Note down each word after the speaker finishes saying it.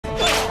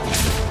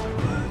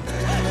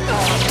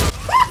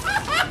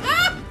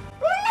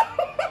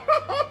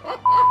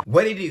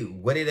What it do?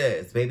 What it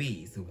does,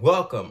 babies?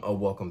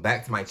 Welcome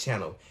back to my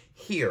channel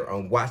here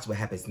on Watch What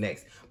Happens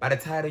Next. By the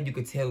title, you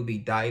can tell we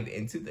dive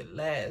into the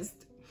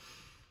last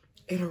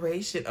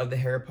iteration of the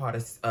Harry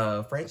Potter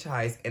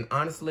franchise, and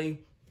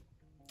honestly,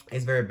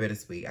 it's very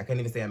bittersweet. I can't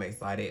even say I'm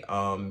excited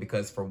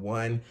because for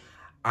one,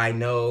 I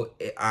know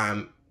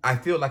I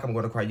feel like I'm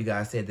going to cry. You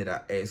guys said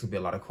that it's going to be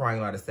a lot of crying,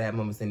 a lot of sad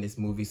moments in this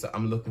movie. So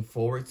I'm looking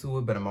forward to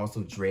it, but I'm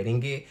also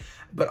dreading it.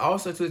 But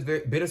also, too, it's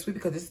very bittersweet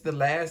because this is the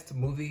last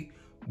movie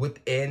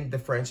within the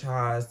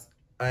franchise.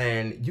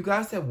 And you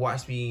guys have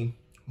watched me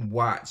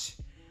watch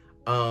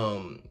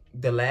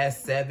the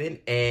last 7.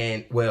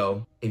 And,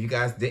 well, if you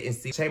guys didn't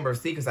see Chamber of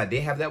Secrets, I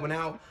did have that one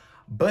out.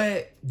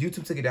 But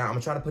YouTube took it down. I'm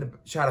going to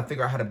try to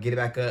figure out how to get it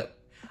back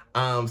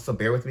up. So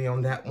bear with me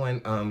on that one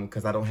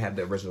because I don't have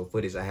the original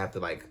footage. I have to,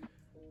 like,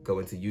 go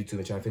into YouTube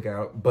and try to figure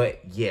out. But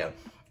yeah,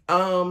 I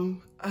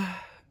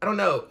don't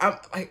know.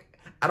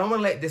 I don't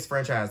want to let this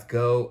franchise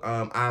go.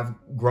 I've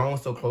grown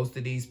so close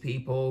to these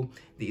people,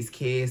 these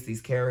kids, these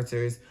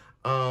characters,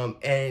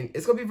 and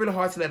it's gonna be really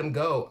hard to let them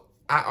go.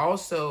 I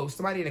also,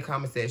 somebody in the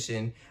comment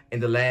section in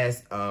the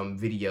last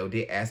video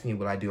did ask me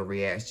will I do a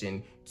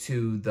reaction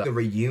to the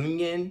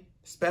reunion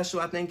special,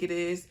 I think it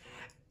is.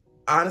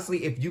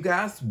 Honestly, if you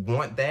guys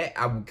want that,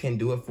 I can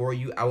do it for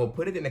you. I will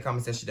put it in the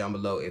comment section down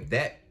below. If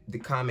the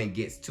comment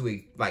gets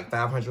to like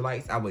 500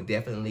 likes, I would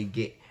definitely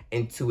get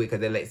into it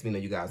because it lets me know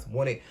you guys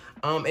want it.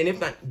 And if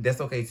not,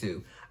 that's okay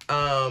too.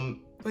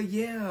 But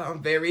yeah,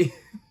 I'm very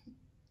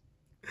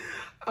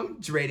I'm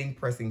dreading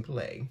pressing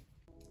play.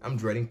 I'm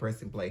dreading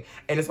pressing play.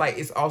 And it's like,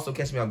 it's also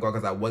catching me off guard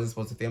because I wasn't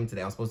supposed to film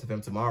today. I was supposed to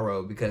film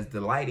tomorrow because the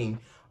lighting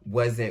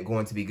wasn't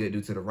going to be good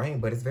due to the rain,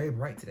 but it's very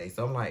bright today.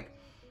 So I'm like,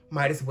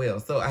 might as well.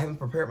 So I haven't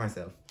prepared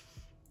myself.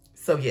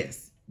 So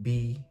yes,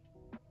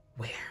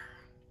 beware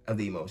of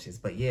the emotions.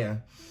 But yeah,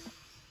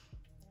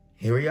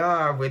 here we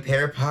are with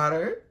Harry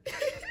Potter,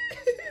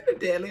 the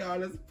Deathly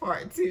Hallows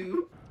Part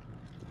 2.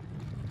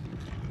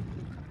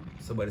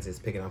 So what is this,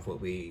 picking off what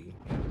we,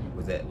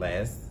 was that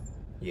last?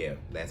 Yeah,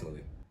 last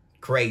movie.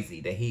 Crazy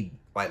that he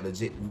like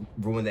legit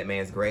ruined that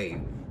man's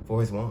grave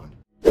for his wand.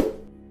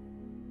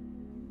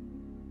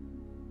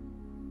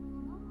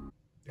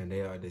 And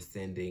they are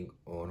descending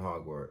on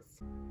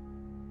Hogwarts.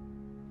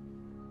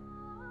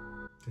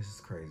 This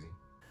is crazy.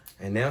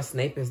 And now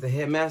Snape is the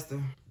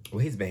headmaster. Well,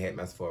 he's been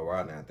headmaster for a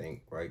while now, I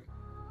think, right?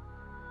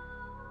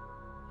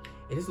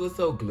 It just looks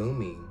so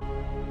gloomy.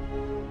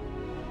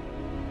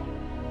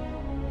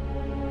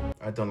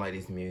 I don't like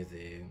this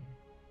music.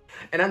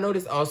 And I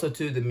noticed also,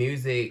 too, the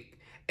music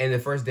in the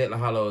first Deathly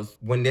Hallows,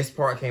 when this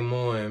part came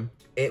on,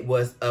 it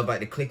was of like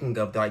the clicking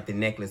of like the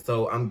necklace.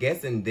 So I'm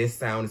guessing this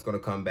sound is going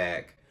to come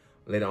back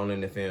later on in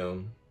the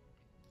film.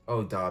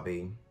 Oh,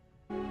 Dobby.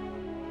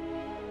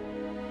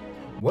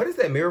 What is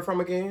that mirror from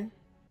again?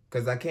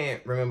 Because I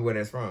can't remember where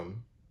that's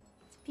from.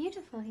 It's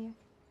beautiful here.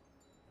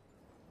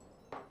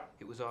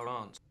 It was our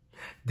aunt.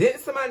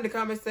 Didn't somebody in the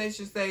comment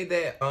section say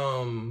that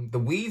the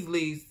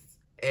Weasleys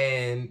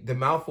and the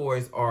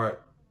Malfoys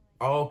are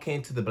all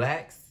kin to the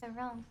Blacks? They're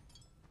wrong.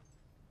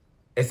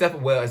 Except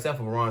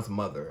for Ron's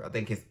mother. I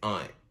think his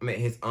aunt. I mean,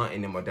 his aunt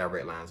and them are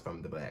direct lines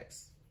from the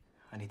Blacks.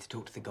 I need to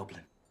talk to the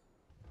goblin.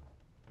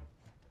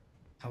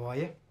 How are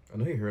you? I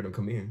know you heard him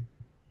come in.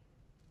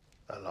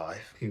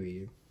 Alive.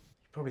 Period. You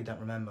probably don't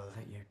remember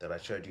that you... That I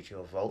showed you to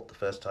your vault the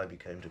first time you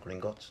came to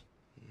Gringotts.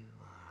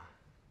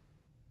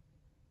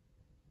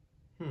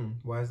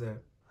 Why is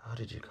that? How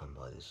did you come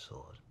by this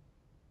sword?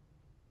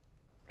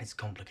 It's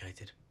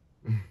complicated.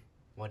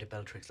 Why did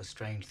Bellatrix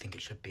Lestrange think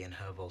it should be in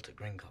her vault at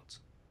Gringotts?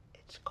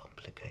 It's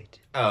complicated.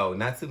 Oh,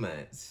 not too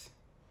much.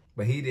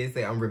 But he did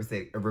say I'm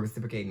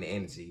reciprocating the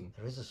energy.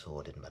 There is a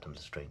sword in Madame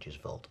Lestrange's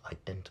vault,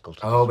 identical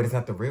to Oh, but it's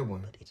not the real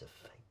one. But it's a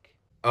fake.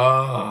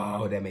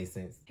 Oh, that makes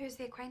sense. Who's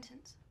the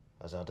acquaintance?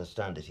 As I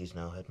understand it, he's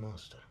now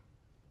headmaster.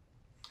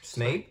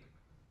 Snape?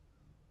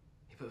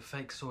 He put a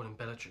fake sword in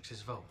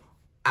Bellatrix's vault.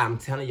 I'm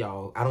telling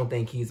y'all, I don't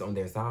think he's on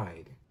their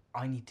side.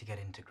 I need to get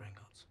into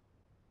Gringotts.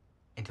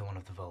 Into one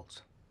of the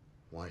vaults.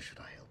 Why should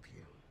I help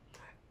you?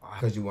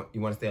 Because you want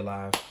to stay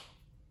alive.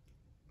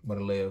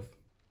 Want to live.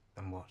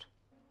 And what?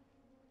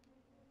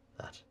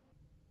 That.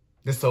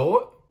 The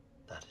sword?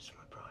 That is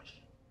my prize.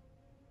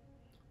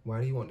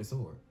 Why do you want the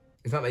sword?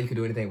 It's not like you can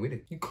do anything with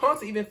it. You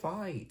can't even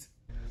fight.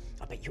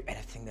 I bet you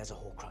anything there's a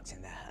Horcrux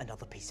in there.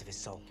 Another piece of his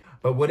soul.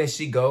 But wouldn't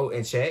she go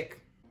and check?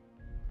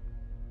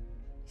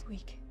 He's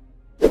weak.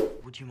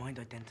 Would you mind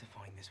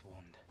identifying this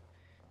wand?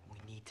 We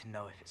need to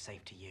know if it's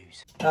safe to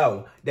use.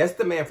 Oh, that's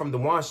the man from the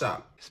wand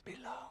shop. This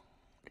belonged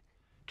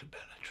to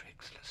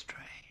Bellatrix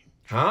Lestrange.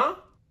 Huh?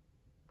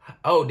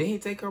 Oh, did he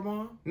take her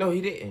wand? No, he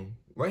didn't.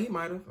 Well, he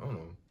might have. I don't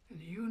know.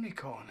 And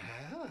unicorn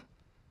hair.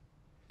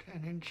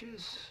 10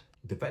 inches.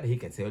 The fact that he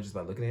can tell just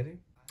by looking at it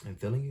and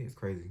feeling it is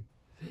crazy.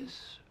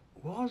 This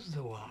was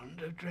the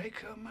wand of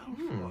Draco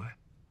Malfoy.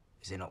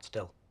 Is it not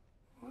still?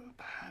 Well,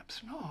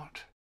 perhaps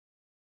not.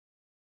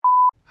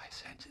 I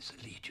sense its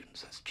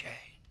allegiance has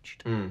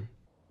changed.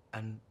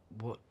 And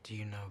what do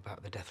you know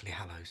about the Deathly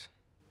Hallows?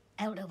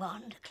 Elder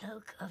Wand,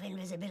 Cloak of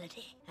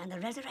Invisibility, and the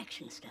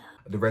Resurrection Stone.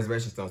 The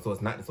Resurrection Stone, so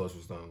it's not the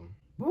Sorcerer's Stone.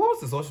 What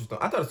was the Sorcerer's Stone?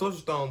 I thought the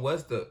Sorcerer's Stone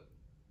was the...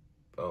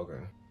 Oh,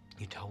 okay.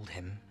 You told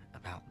him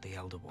about the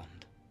Elder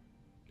Wand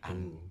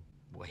and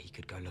where he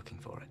could go looking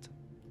for it.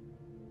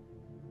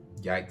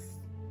 Yikes.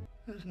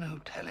 There's no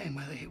telling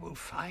whether he will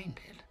find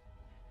it.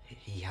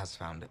 He has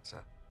found it,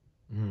 sir.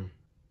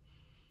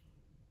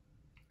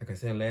 Like I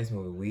said in the last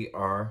movie,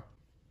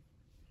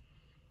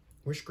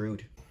 we're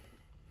screwed.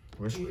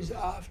 We're screwed. He's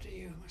after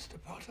you,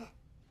 Mr. Potter.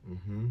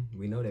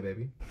 We know that,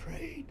 baby.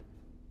 Afraid?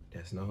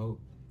 That's no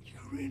hope. You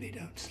really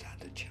don't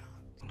stand a chance.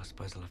 Well, I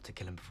suppose I'll have to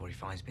kill him before he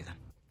finds me then.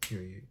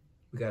 Period.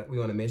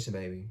 We on a mission,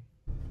 baby.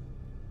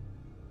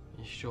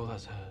 You sure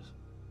that's hers?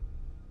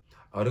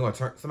 Oh, they're gonna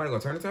turn. Somebody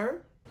gonna turn it to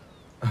her?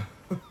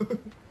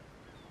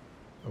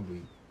 I'm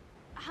weak.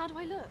 How do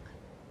I look?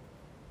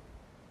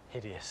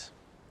 Hideous.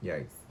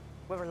 Yikes.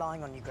 We're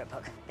relying on you,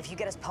 Griphook. If you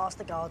get us past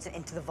the guards and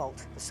into the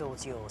vault, the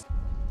sword's yours.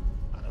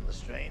 Madame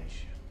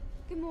Lestrange.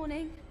 Good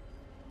morning.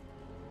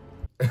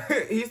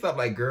 He stopped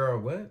like, girl,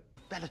 what?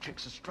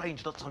 Bellatrix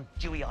Lestrange, not some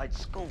dewy-eyed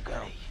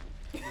schoolgirl.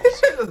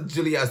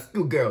 Julia,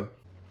 schoolgirl.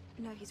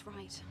 No, he's right.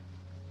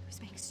 I was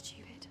being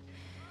stupid.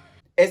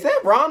 Is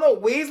that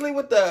Ronald Weasley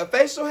with the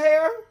facial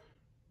hair?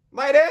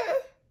 Like that?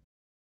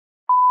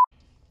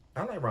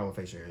 I like Ronald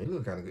with facial hair. He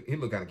look kind of good. He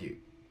look kind of cute.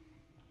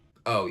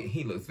 Oh,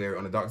 he looks very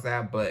on the dark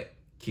side, but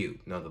cute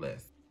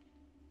nonetheless.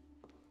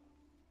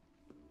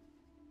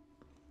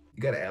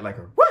 You gotta act like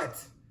her.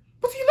 What?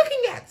 What are you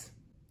looking at?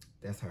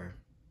 That's her.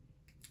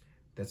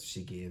 That's what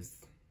she gives.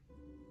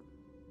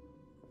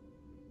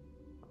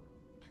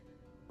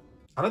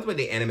 I don't know the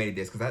way they animated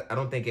this because I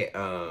don't think it.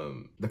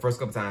 The first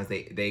couple times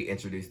they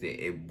introduced it,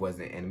 it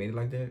wasn't animated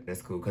like that.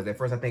 That's cool because at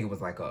first I think it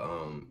was like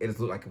a it just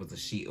looked like it was a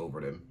sheet over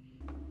them.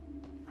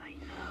 I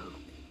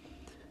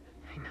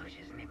know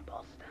she's an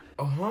imposter.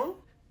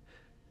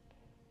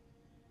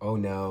 Oh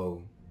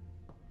no,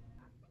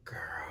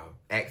 girl,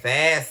 act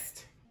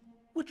fast.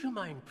 Would you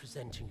mind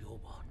presenting your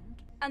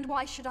wand? And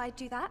why should I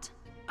do that?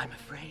 I'm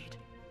afraid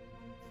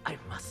I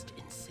must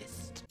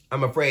insist.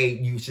 I'm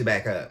afraid you should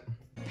back up.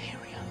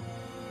 Imperium.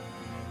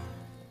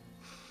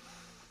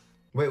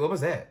 Wait, what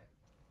was that?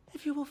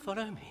 If you will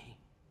follow me.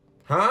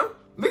 Huh?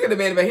 Look at the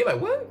man, he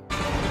like, what?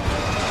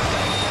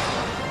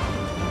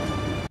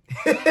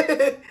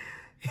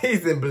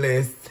 He's in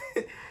bliss.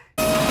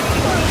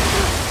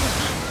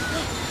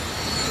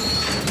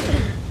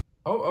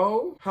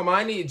 Oh,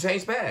 Hermione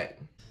changed back.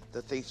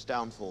 The thief's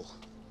downfall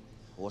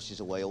washes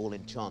away all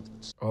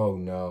enchantments. Oh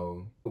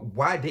no.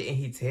 Why didn't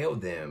he tell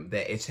them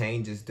that it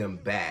changes them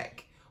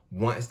back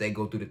once they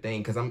go through the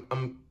thing? Because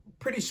I'm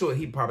pretty sure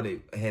he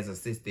probably has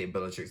assisted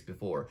Bellatrix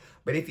before.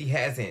 But if he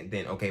hasn't,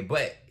 then okay.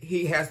 But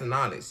he has the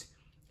knowledge.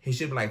 He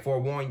should be like,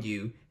 forewarn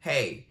you,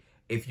 hey,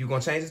 if you're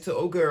going to change it to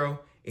old girl,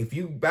 if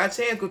you by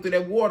chance go through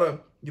that water,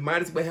 you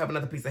might as well have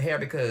another piece of hair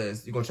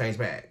because you're going to change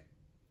back.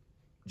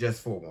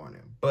 Just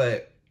forewarning.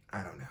 But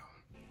I don't know.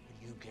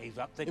 You gave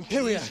up the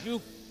Imperium. Keys,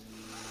 you...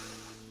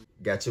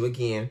 Got you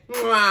again.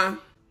 Mwah.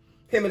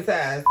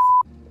 Hypnotized.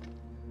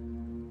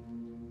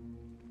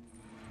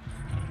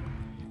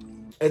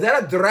 Is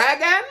that a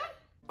dragon?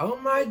 Oh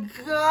my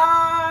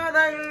god,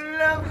 I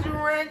love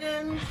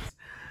dragons.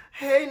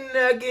 Hey,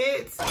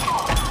 Nuggets.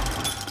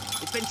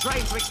 It's been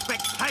trained to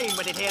expect pain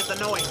when it hears the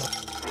noise.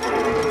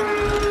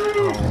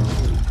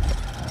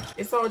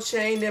 It's all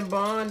chained and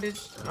bondage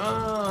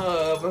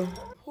up.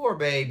 Poor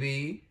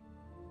baby.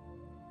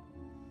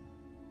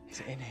 Is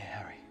it in here,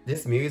 Harry?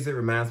 This music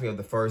reminds me of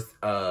the first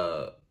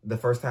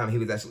time he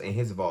was actually in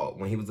his vault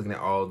when he was looking at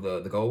all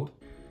the gold.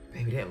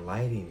 Baby, that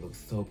lighting looks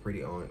so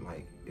pretty on.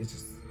 Like, it's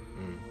just.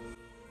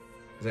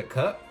 Is that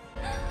cup?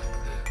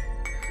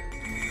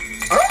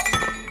 Oh!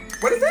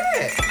 What is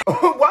that?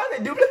 Oh, why are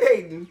they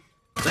duplicating?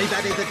 They've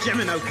added the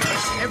Gemino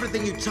curse.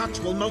 Everything you touch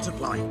will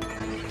multiply.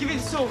 Give me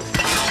the sword.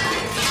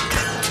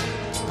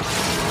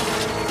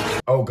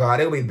 Oh god,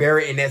 they'll be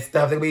buried in that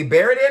stuff. They'll be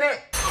buried in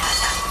it.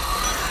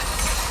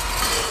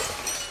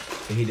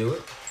 Did he do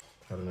it?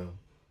 I don't know.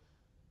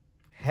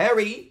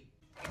 Harry.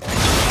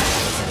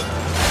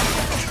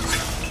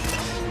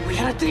 We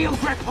had a deal,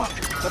 Griphook.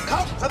 The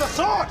cup for the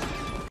sword.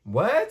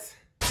 What?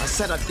 I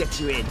said I'd get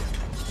you in.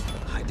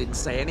 I didn't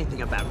say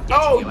anything about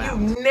getting you out. Oh,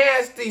 you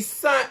nasty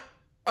son.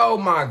 Oh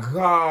my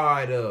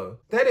god.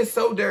 That is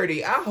so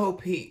dirty. I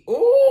hope he...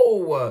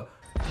 Ooh.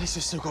 At least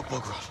it's still got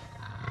bog rot.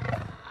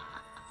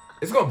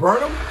 It's gonna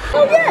burn him?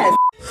 Oh, yes.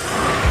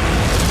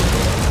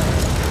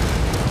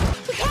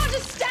 We can't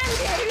just stand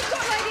here. Who's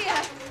got an idea?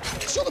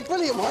 You're the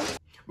brilliant one.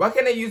 Why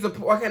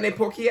can't they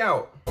pour Key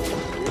out?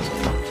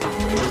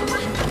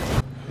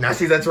 Now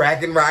she's a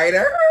dragon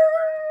rider.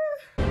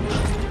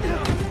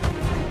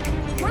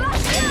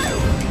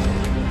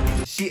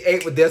 She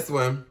ate with this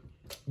one.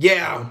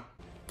 Yeah.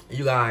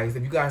 You guys,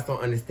 if you guys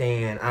don't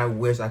understand, I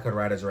wish I could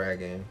ride a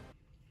dragon.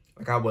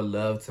 Like, I would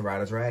love to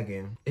ride a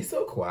dragon. It's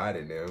so quiet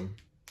in them.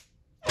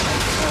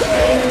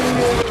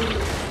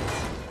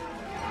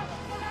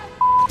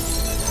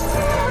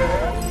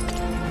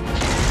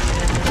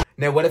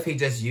 Now, what if he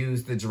just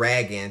used the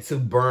dragon to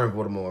burn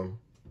Voldemort?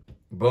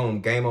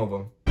 Boom, game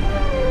over.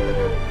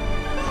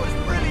 That was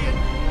brilliant.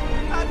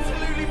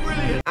 Absolutely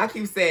brilliant. I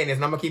keep saying this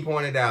and I'm gonna keep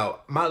pointing it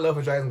out. My love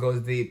for dragons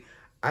goes deep.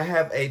 I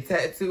have a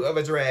tattoo of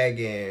a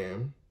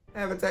dragon. I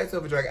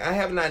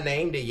have not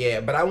named it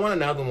yet, but I want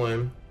another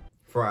one.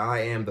 For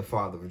I am the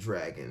father of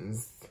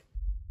dragons.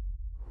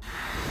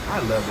 I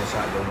love this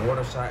shot. The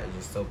water shot is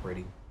just so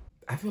pretty.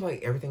 I feel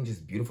like everything's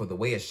just beautiful. The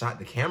way it's shot,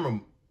 the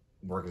camera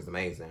work is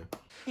amazing.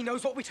 He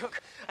knows what we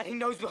took, and he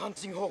knows we're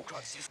hunting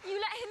Horcruxes. You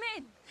let him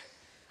in.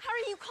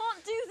 Harry, you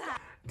can't do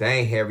that.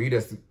 Dang, Harry, you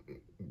just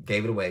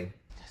gave it away.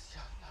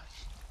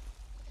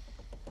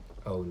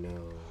 Oh,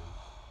 no.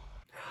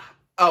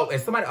 Oh,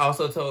 and somebody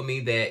also told me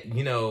that,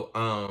 you know,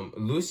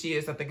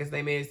 Lucius, I think his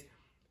name is,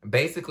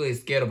 basically is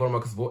scared of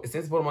Voldemort because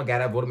since Voldemort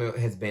got out, Voldemort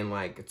has been,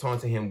 like,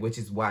 taunting him, which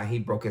is why he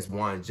broke his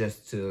wand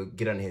just to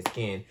get under his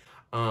skin.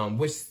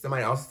 Which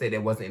somebody also said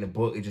that wasn't in the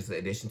book. It's just an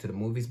addition to the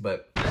movies,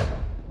 but...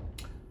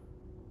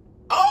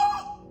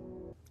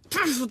 Oh!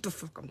 That's what the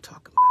fuck I'm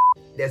talking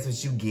about. That's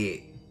what you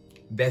get.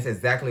 That's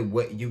exactly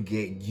what you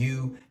get.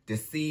 You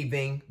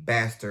deceiving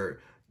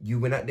bastard. You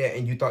went out there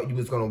and you thought you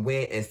was gonna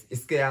win and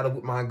skedaddle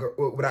with my girl,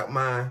 without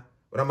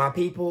my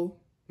people.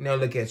 Now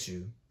look at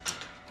you.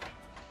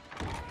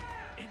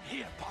 In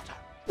here, Potter.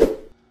 For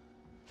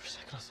a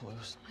second, I thought it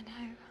was... I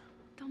know.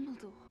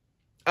 Dumbledore.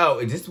 Oh,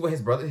 is this where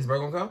his brother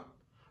gonna come?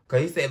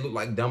 Cause he said it looked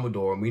like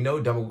Dumbledore, and we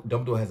know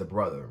Dumbledore has a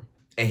brother,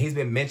 and he's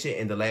been mentioned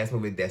in the last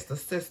movie. That's the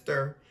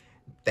sister.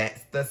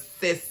 That's the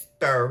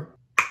sister.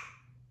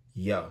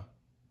 Yeah.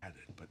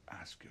 But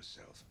ask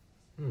yourself,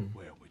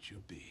 where would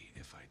you be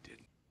if I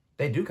didn't?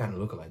 They do kind of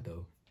look alike,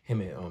 though. Him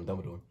and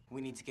Dumbledore.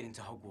 We need to get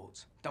into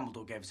Hogwarts.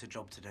 Dumbledore gave us a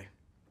job to do.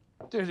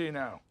 Did he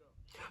now?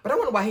 But I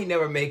wonder why he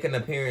never make an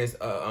appearance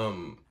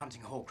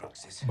Hunting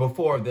Horcruxes.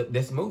 before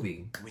this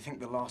movie. We think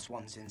the last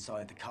one's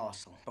inside the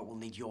castle, but we'll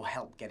need your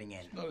help getting in.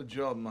 It's not a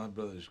job my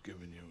brother's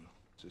given you.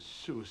 It's a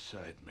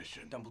suicide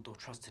mission. Dumbledore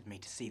trusted me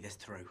to see this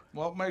through.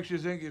 What makes you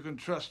think you can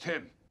trust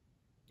him?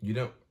 You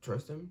don't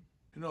trust him?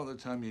 You know the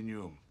time you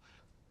knew him,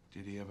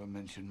 did he ever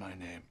mention my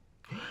name?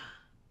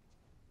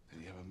 Did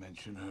he ever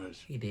mention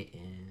hers? He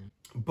didn't.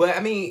 But, I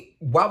mean,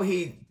 why would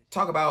he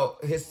talk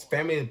about his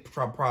family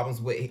problems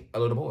with a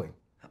little boy?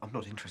 I'm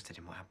not interested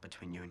in what happened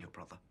between you and your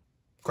brother.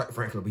 Quite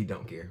frankly, we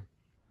don't care.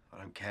 I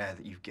don't care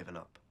that you've given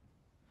up.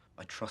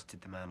 I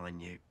trusted the man I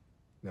knew.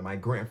 Now, my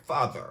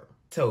grandfather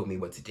told me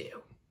what to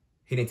do.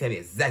 He didn't tell me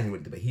exactly what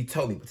to do, but he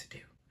told me what to do.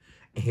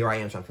 And here I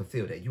am trying to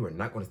fulfill that. You are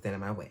not going to stand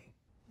in my way.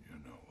 You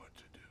know what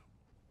to do.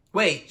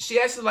 Wait, she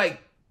actually,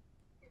 like,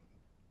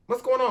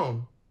 what's going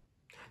on?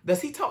 Does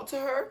he talk to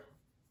her?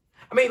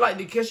 I mean, like,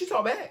 can she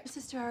talk back?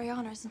 Sister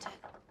Ariana, isn't it?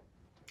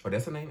 Oh,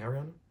 that's her name,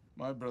 Ariana?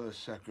 My brother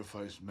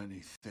sacrificed many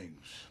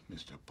things,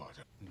 Mr.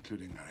 Potter,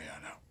 including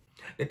Ariana.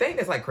 The thing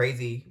that's, like,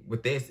 crazy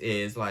with this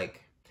is,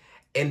 like,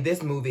 in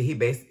this movie,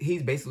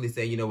 he's basically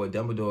saying, you know what,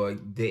 Dumbledore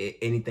did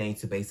anything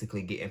to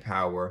basically get in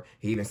power.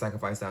 He even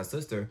sacrificed our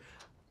sister.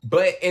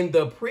 But in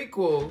the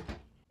prequel,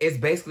 it's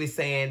basically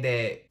saying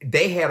that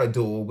they had a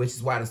duel, which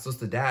is why the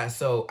sister died.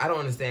 So I don't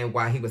understand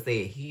why he would say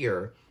it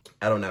here.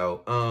 I don't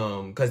know.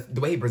 Because the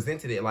way he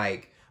presented it,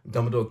 like,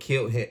 Dumbledore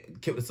killed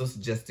the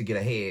sister just to get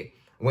ahead.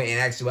 When in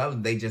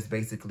actuality, they just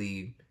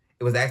basically,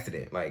 it was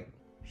accident. Like,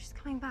 She's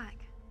coming back.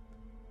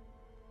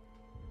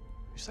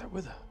 Who's that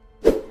with her?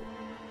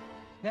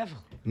 Neville.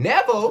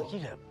 Neville? You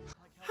know.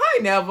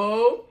 Hi,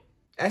 Neville.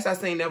 Actually, I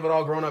seen Neville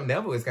all grown up.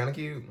 Neville is kind of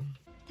cute.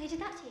 They did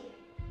that to you?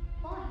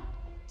 Why?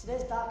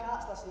 Today's dark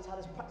arts lessons had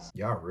us practice.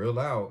 Y'all real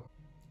loud.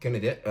 Can the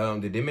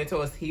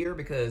Dementors hear?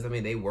 Because, I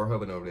mean, they were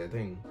hovering over that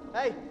thing.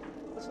 Hey,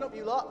 listen up,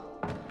 you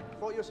lot.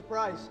 Thought you were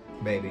surprised.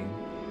 Baby,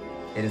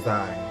 it is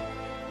I.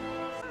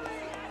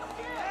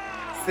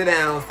 Sit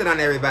down,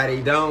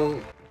 everybody.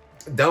 Don't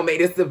make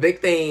this a big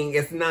thing.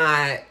 It's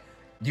not,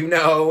 you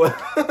know.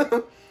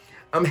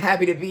 I'm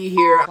happy to be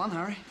here. Come on,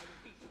 Harry.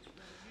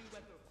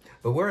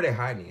 But where are they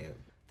hiding it?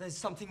 There's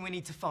something we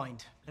need to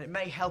find, and it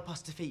may help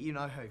us defeat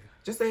you-know-who.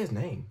 Just say his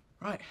name.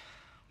 Right.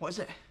 What is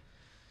it?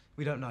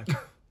 We don't know.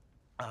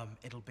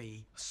 It'll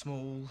be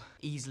small,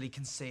 easily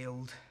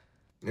concealed.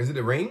 Is it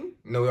the ring?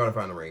 No, we already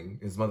found the ring.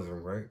 It's his mother's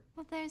ring, right?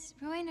 Well, there's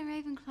Rowena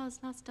Ravenclaw's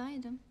last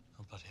diadem.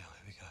 Oh, bloody hell,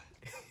 here we go.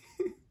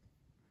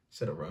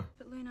 Shut up, Ron.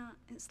 But Luna,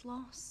 it's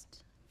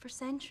lost. For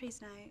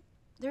centuries now.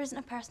 There isn't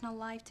a person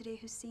alive today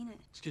who's seen it.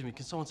 Excuse me,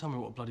 can someone tell me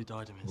what a bloody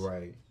diadem is?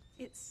 Right.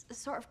 It's a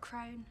sort of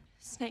crown.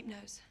 Snape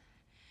knows.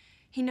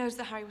 He knows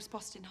that Harry was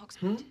spotted in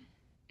Hogsmeade.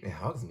 In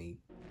Hogsmeade?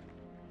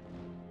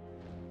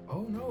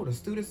 Oh no, the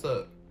students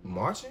are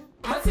marching?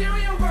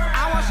 Material world.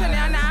 I want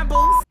Chanel 9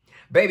 boots.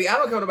 Baby, I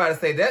don't care what nobody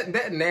say.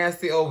 That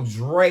nasty old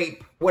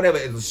drape, whatever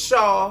it is, a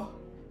shawl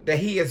that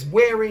he is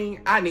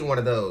wearing, I need one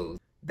of those.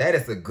 That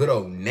is a good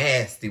old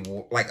nasty,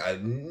 like a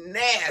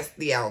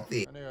nasty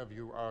outfit. Many of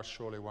you are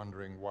surely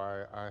wondering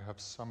why I have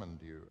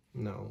summoned you.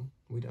 No,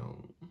 we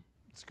don't.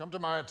 It's come to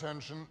my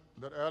attention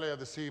that earlier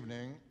this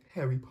evening,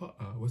 Harry Potter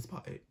was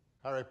spotted.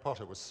 Harry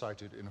Potter was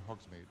sighted in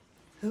Hogsmeade.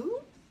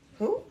 Who?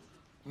 Who?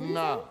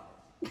 Now,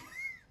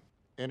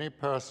 any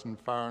person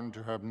found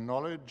to have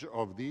knowledge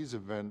of these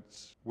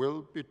events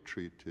will be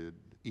treated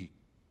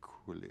equally.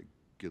 equally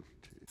guilty.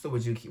 So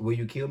will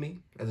you kill me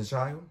as a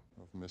child?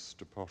 Of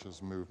Mr.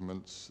 Potter's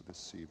movements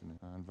this evening.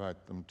 I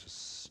invite them to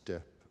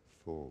step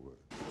forward.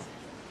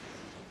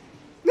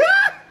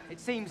 It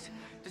seems,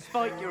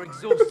 despite your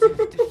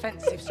exhaustive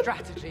defensive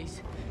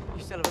strategies,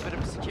 you still have a bit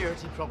of a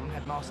security problem,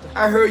 Headmaster.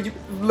 I heard you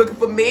looking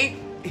for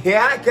me. Here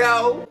I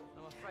go.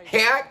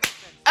 Here I go.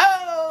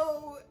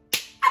 Oh!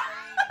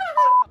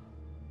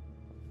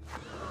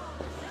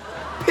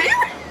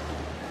 Period.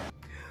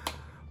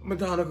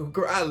 Madonna,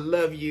 girl, I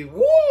love you.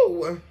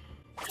 Woo!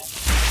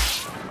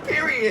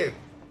 Period.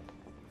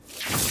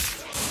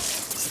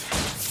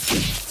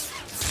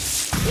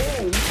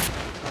 Ooh.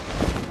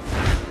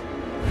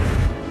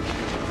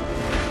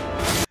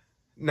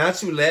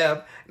 Not you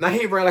left. Now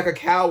he ran like a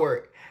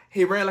coward.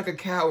 He ran like a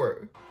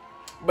coward.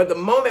 But the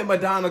moment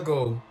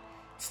McGonagall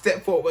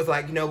stepped forward was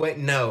like, you know what?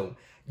 No,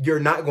 you're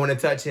not going to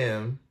touch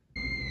him.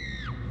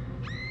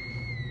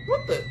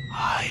 What the?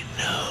 I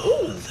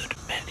know that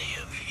many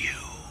of you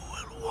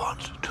will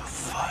want to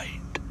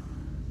fight.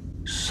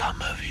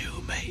 Some of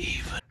you may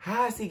even...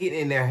 How is he getting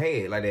in their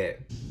head like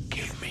that?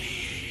 Give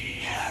me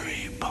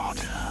Harry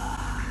Potter,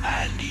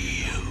 and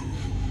you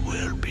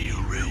will be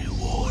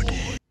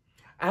rewarded.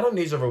 I don't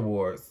need your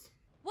rewards.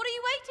 What are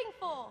you waiting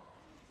for?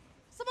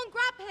 Someone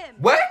grab him.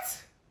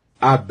 What?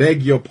 I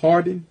beg your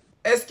pardon?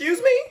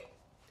 Excuse me?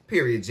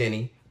 Period,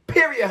 Jenny.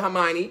 Period,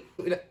 Hermione.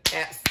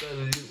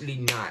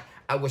 Absolutely not.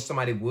 I wish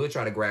somebody would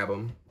try to grab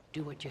him.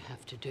 Do what you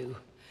have to do.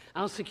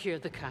 I'll secure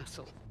the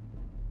castle.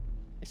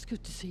 It's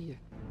good to see you.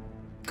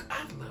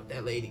 I love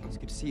that lady. It's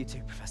good to see you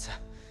too, Professor.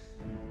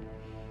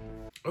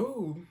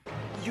 Ooh.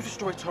 You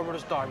destroyed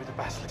Tormod's diary with the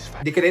Basilisk's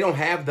fact. Because they don't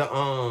have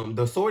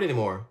the sword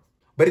anymore.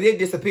 But it did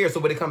disappear, so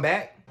would it come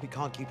back? We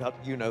can't keep out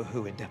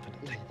you-know-who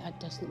indefinitely. That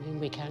doesn't mean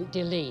we can't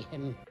delay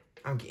him.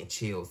 I'm getting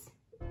chills.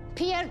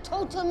 Pier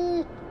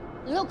totem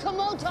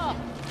locomotor.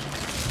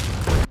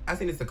 I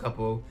seen this a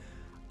couple,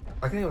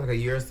 I think it was like a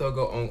year or so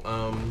ago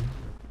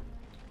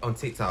on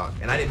TikTok,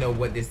 and I didn't know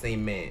what this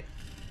thing meant,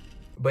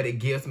 but it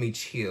gives me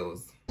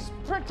chills.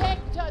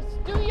 Protect us.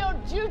 Do your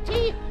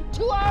duty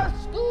to our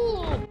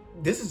school.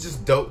 This is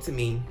just dope to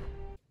me.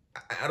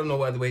 I don't know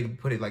what other way to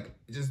put it. Like,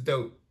 just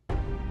dope.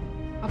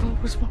 I've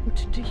always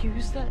wanted to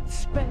use that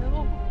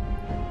spell.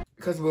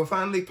 Because we're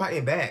finally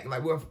fighting back.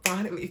 Like, we're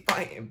finally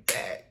fighting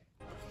back.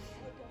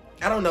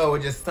 I don't know,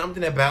 it's just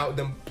something about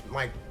them,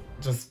 like,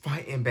 just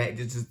fighting back.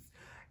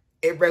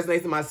 It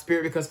resonates in my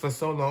spirit because for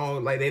so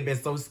long, like, they've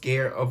been so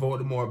scared of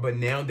Voldemort. But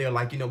now they're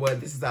like, you know what?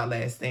 This is our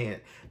last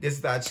stand. This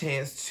is our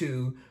chance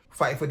to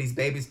fight for these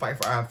babies, fight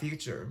for our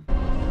future.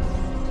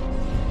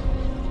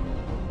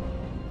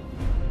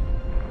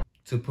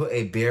 To put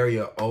a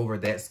barrier over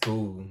that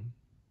school.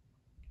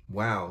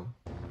 Wow.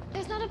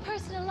 There's not a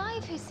person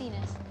alive who's seen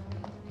it.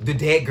 The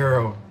dead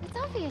girl. It's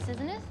obvious,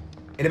 isn't it?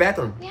 In the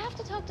bathroom. We have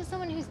to talk to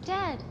someone who's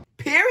dead.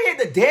 Period.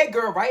 The dead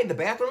girl right in the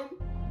bathroom.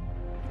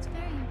 It's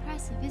very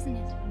impressive, isn't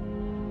it?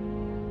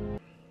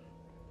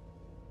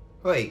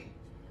 Wait,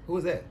 who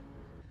was that?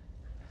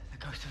 The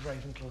ghost of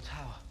Ravenclaw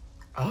Tower.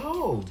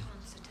 Oh.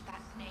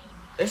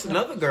 It's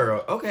another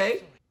girl.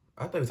 Okay.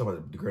 I thought you were talking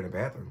about the girl in the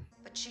bathroom.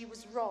 But she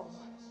was wrong.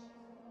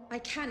 I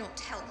cannot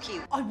help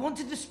you. I want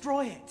to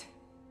destroy it.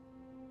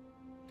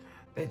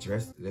 That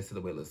dress, that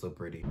silhouette looks so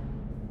pretty.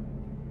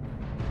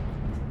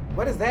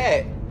 What is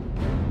that?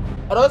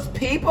 Are those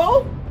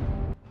people?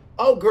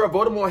 Oh, girl,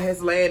 Voldemort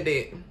has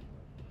landed.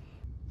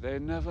 They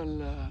never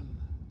learn.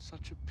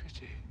 Such a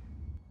pity.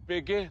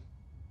 Begin.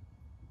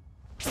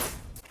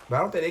 But I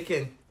don't think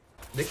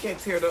they can't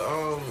tear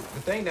the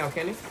thing down,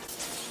 can they?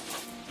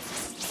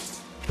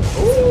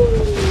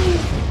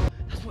 Ooh.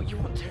 That's what you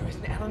want to,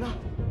 isn't it, Eleanor?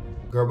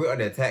 Girl, we're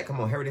under attack. Come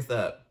on, hurry this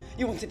up.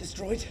 You want it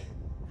destroyed?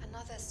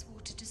 Another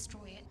swore to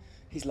destroy it.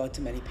 He's lied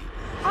to many people.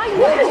 I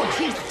know what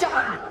he's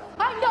done.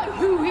 I know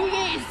who he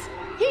is.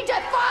 He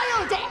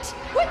defiled it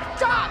with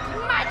dark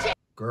magic.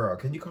 Girl,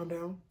 can you calm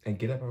down and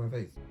get up on my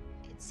face?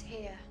 It's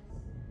here,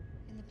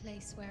 in the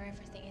place where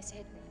everything is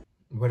hidden.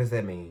 What does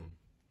that mean?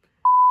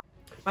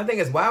 My thing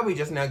is, why are we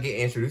just now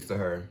getting introduced to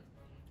her?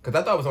 Because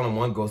I thought it was only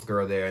one ghost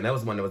girl there, and that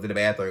was one that was in the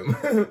bathroom.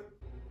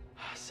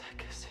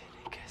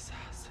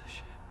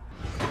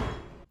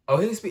 Oh,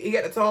 he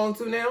got the tone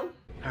too now?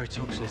 Harry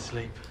talks in his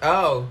sleep.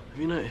 Oh. Have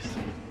you noticed?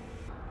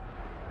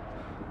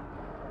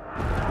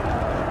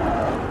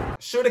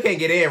 Sure they can't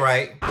get in,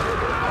 right?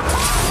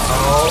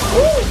 Oh.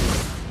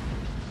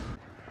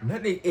 Ooh.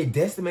 Nothing, it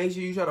decimates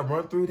you. You try to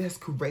run through. That's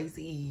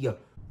crazy.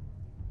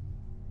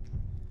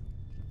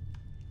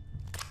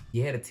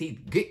 Yeah, the teeth.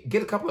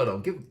 Get a couple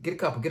of them. Get a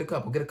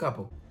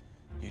couple.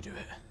 You do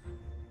it.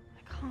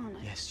 I can't.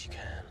 Yes, you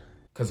can.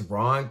 Because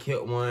Ron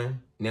killed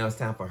one. Now it's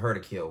time for her to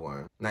kill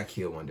one. Not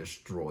kill one,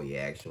 destroy it,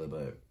 actually,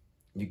 but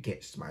you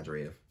catch my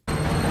drift.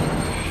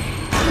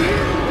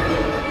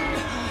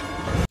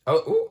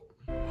 Oh, ooh.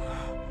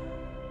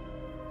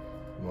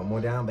 One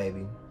more down,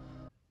 baby.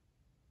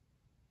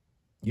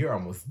 You're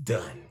almost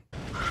done.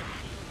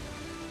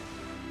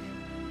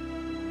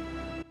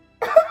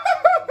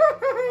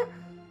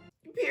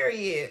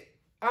 Period.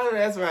 Oh,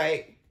 that's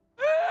right.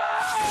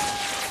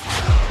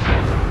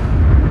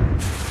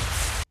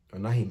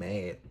 now he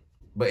mad.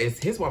 But it's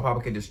his one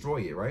probably can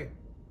destroy it, right?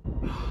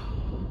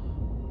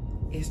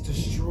 It's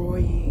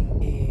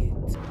destroying it.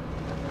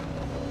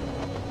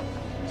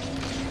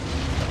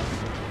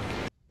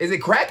 Is it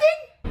cracking?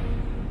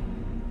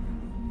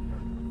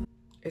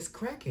 It's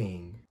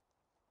cracking.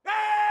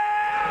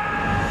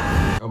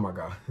 Oh my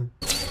God.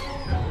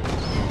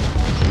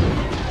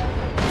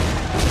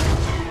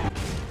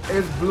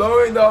 It's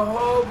blowing the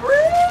whole bridge.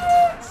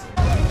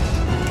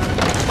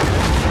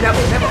 Never.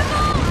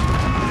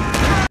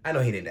 I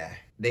know he didn't die.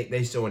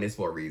 They showing this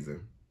for a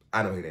reason.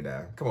 I know he didn't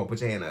die. Come on, put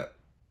your hand up.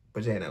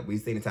 Put your hand up.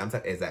 We've seen it time and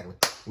time. Exactly.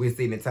 We've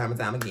seen it time and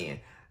time again.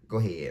 Go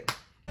ahead.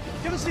 You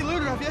haven't seen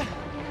Luna, have you?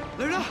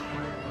 Luna?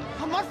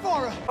 I'm not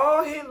for her.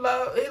 Oh, he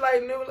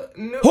like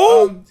new.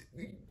 Who?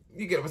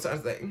 You get what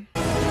I'm trying to say.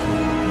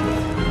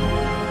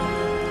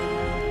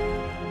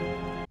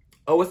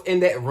 Oh, it's in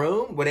that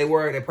room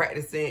where they're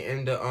practicing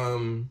in the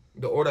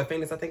Order of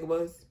Phoenix, I think it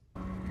was.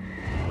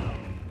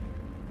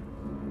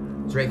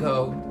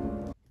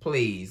 Draco,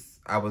 please.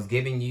 I was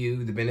giving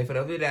you the benefit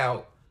of the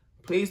doubt.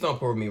 Please don't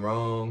prove me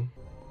wrong.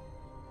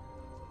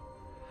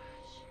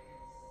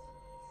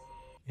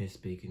 Is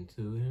speaking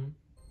to him.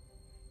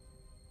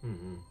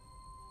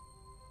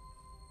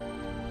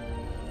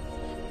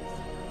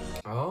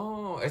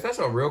 Oh, it's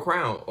actually a real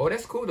crown. Oh,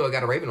 that's cool though. It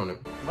got a raven on it.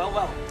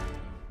 Well.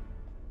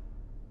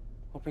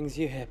 What brings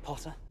you here,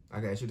 Potter? I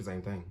can ask you the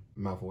same thing,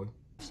 Malfoy.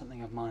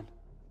 Something of mine.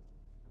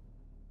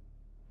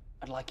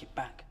 I'd like it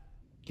back.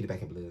 Get it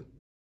back in blood.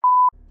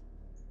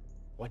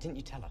 Why didn't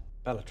you tell her?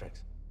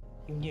 Bellatrix.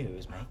 You knew it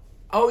was me.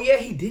 Oh yeah,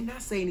 he did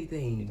not say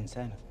anything. He didn't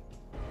say anything.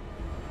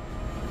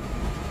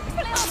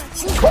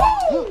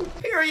 Woo!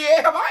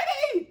 Period,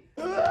 Hermione!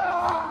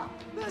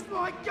 That's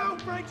my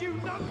girlfriend, you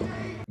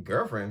numpty!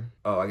 Girlfriend?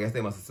 Oh, I guess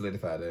they must have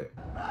solidified that.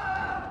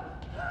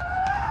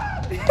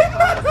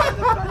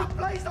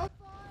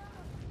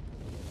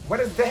 What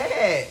is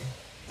that?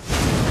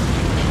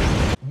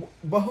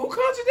 But who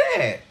conjured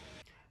that?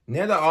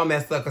 Now they're all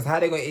messed up, because how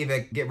they gonna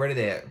even get rid of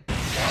that?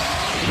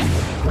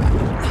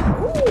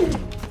 Ooh.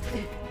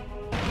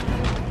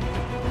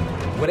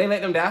 Will they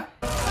let them die?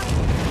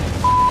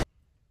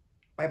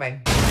 Bye-bye.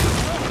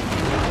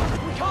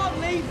 We can't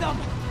leave them!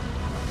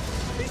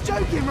 He's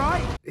joking,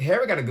 right?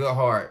 Harry got a good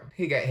heart.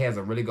 He has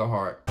a really good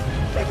heart.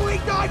 If we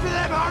die for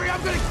them, Harry,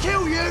 I'm gonna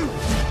kill you!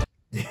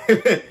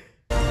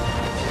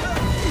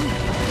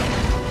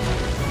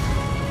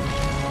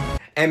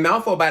 And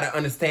Malfoy about to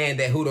understand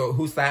that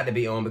whose side to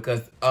be on,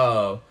 because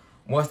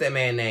what's that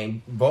man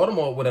named?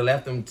 Voldemort would have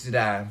left him to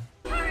die.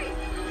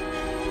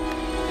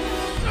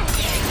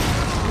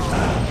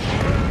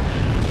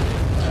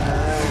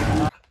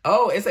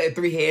 Oh, it's like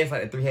 3 heads,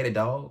 like a 3-headed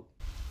dog.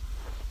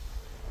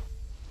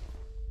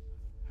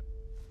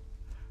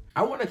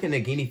 I wonder can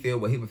Nagini feel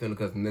what he was feeling,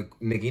 because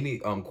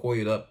Nagini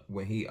coiled up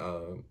when he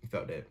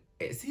felt that.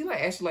 Is he like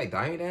actually like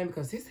dying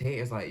because his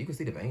hair is like, you can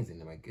see the veins in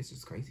him, like it's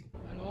just crazy.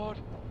 My lord.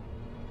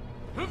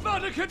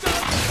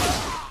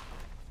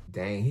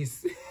 Dang,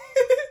 he's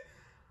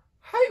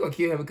how you gonna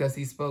kill him because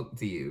he spoke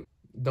to you?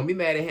 Don't be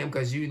mad at him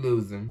because you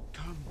losing.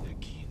 Come,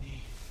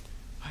 Nagini.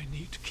 I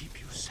need to keep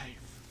you safe.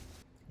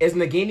 Is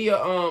Nagini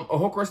a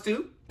Horcrux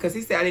too? Because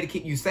he said I need to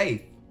keep you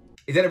safe.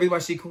 Is that the reason why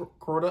she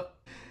curled up?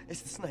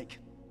 It's the snake.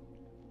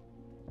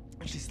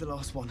 And she's the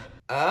last one.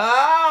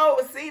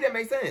 Oh, see, that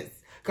makes sense.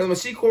 Because when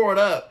she curled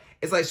up,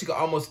 it's like she could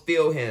almost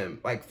feel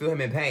him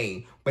in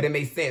pain. But it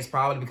makes sense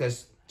probably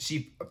because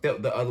she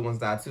felt the other ones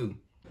die too.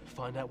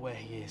 Find out where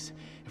he is.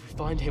 If we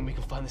find him, we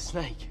can find the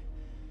snake.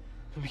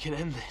 And we can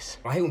end this.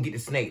 I ain't gonna get the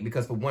snake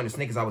because for one, the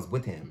snake is always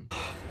with him.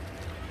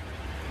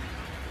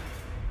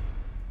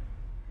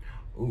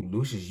 Ooh,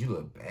 Lucius, you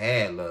look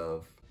bad,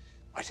 love.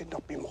 Might it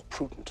not be more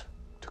prudent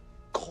to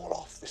call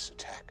off this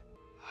attack?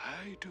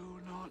 I do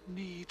not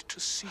need to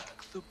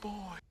seek the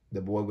boy.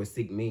 The boy will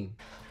seek me.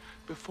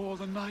 Before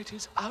the night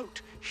is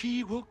out,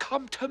 he will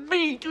come to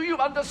me. Do you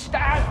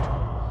understand?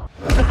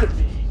 Look at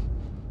me.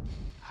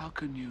 How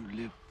can you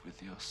live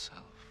with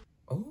yourself?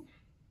 Oh?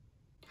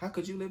 How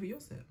could you live with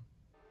yourself?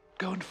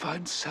 Go and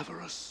find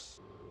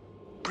Severus.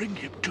 Bring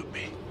him to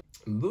me.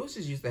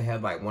 Lucius used to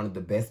have like one of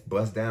the best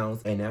bust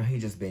downs, and now he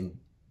just been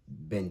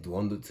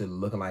dwindled to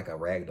looking like a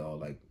rag doll.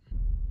 Like,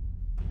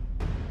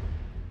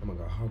 oh my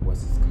god,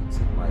 Hogwarts is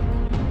like,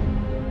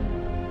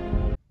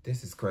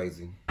 this is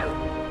crazy.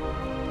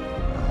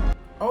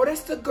 Oh,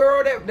 that's the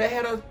girl that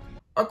had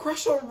a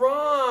crush on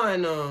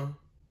Ron.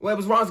 Well, it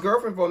was Ron's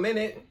girlfriend for a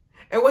minute.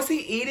 And was he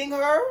eating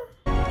her?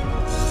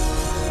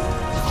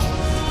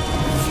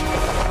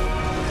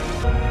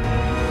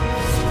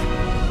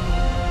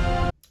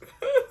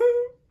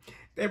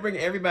 They bring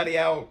everybody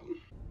out.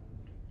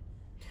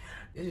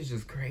 This is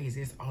just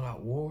crazy. It's all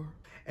out war.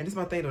 And this is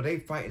my thing though. They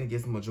fighting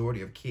against the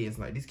majority of kids.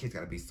 Like, these kids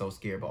gotta be so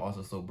scared, but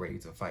also so brave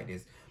to fight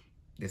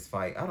this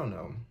fight. I don't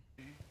know.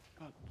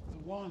 But the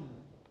one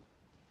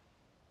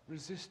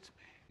resists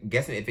me. I'm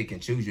guessing if it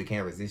can choose you, it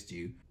can't resist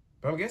you.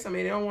 But I guess, I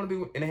mean, they don't want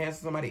to be in the hands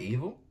of somebody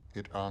evil.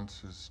 It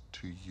answers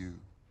to you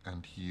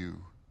and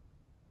you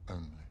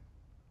only.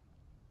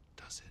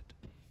 Does it?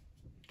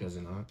 Does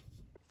it not?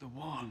 The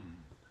one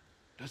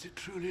Does it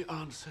truly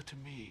answer to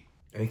me?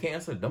 He can't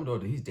answer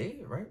Dumbledore. He's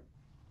dead, right?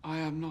 I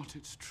am not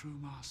its true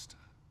master.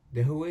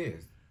 Then who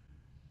is?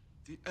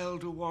 The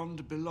Elder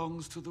Wand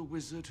belongs to the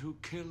wizard who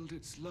killed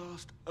its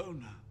last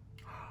owner.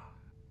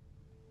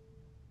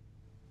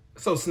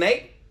 So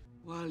Snape?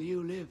 While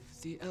you live,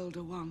 the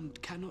Elder Wand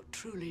cannot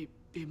truly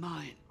be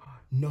mine.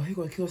 No, he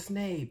gonna kill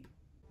Snape.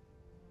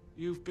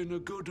 You've been a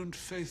good and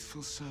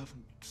faithful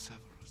servant,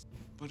 Severus.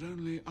 But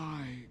only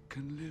I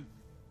can live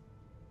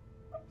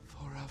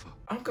forever.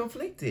 I'm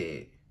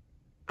conflicted.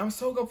 I'm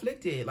so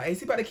conflicted. Like, is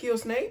he about to kill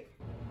Snape?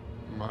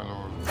 My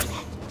lord.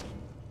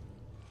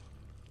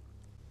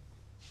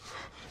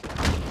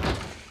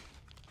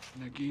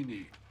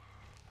 Nagini,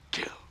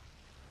 kill.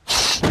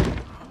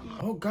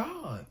 Oh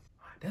God,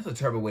 that's a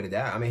terrible way to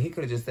die. I mean, he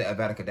could have just said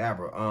Avada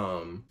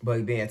Kedavra.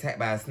 But being attacked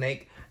by a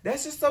snake,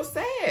 that's just so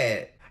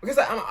sad. Because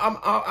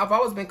I've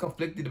always been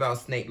conflicted about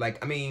Snape.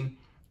 Like, I mean,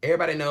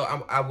 everybody know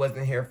I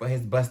wasn't here for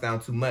his bust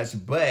down too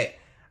much, but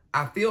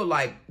I feel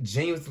like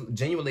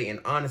genuinely and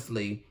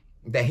honestly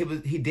that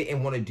he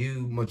didn't want to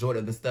do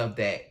majority of the stuff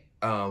that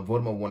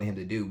Voldemort wanted him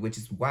to do, which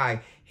is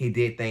why he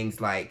did things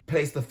like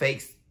place the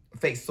fake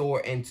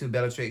sword into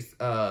Bellatrix's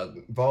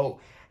vault.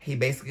 He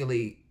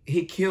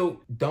killed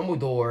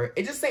Dumbledore.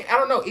 It just seemed, I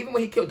don't know, even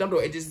when he killed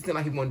Dumbledore, it just seemed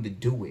like he wanted to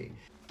do it.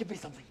 Give me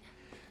something.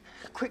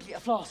 Quickly, a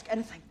flask,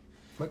 anything.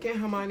 But can't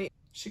Hermione,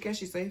 can't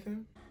she save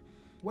him?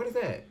 What is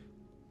that?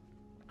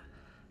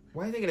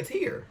 Why are you taking a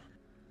tear?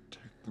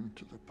 Take them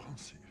to the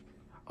Pensieve.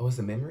 Oh, it's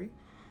a memory?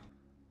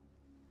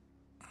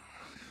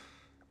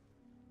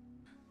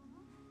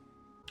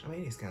 I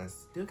mean, it's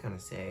still kind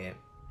of sad.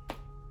 I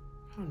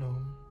don't know.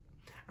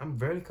 I'm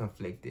very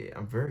conflicted.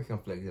 I'm very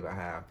conflicted about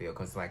how I feel.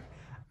 Because, like,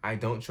 I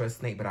don't trust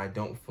Snape, but I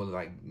don't fully,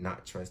 like,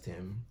 not trust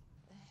him.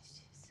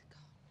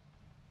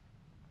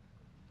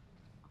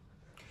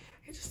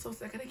 It's just so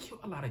sad. They kill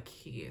a lot of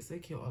kids. They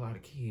kill a lot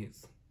of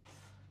kids.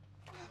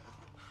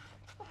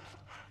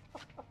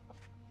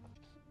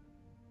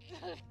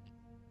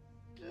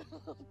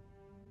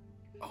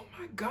 Oh,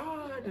 my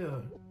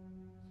God.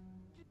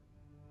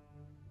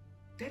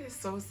 That is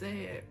so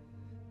sad.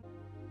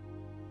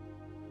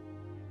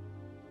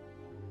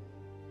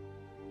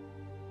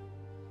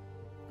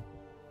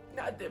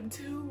 Not them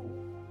too.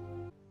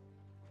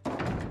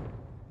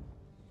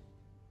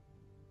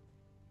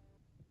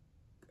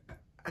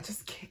 I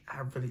just can't.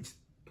 I'm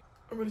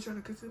really trying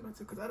to consider myself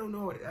because I don't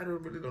know. I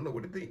really don't know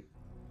what to think.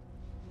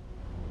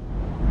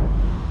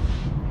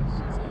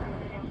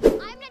 I'm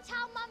gonna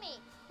tell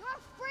Mummy. You're a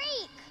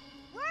freak.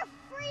 You're a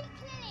freak,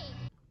 Lily.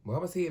 Why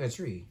was he in a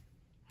tree?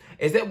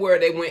 Is that where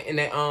they went in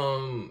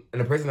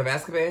the prison of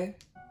Azkaban?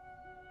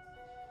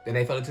 Then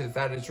they fell into the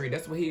side of the tree.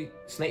 That's where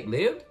Snape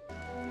lived?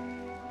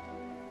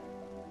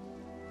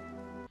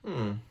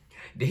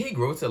 Did he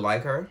grow to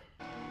like her?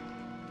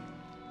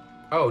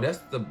 Oh, that's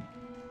the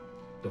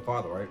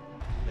father, right?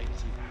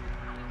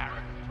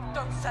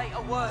 Don't say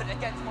a word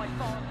against my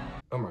father.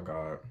 Oh my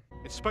God.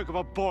 It spoke of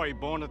a boy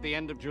born at the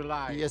end of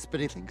July. Yes, but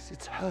he thinks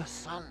it's her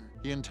son.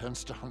 He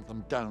intends to hunt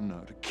them down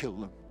now, to kill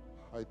them.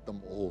 Hide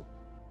them all.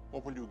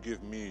 What will you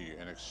give me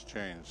in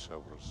exchange,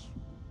 Severus?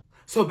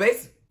 So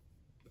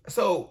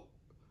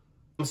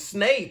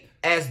Snape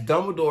asked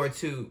Dumbledore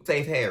to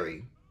save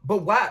Harry.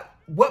 But what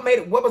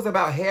was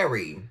about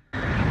Harry?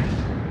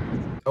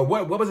 Or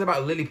what was it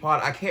about Lily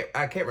Potter?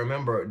 I can't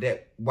remember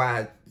that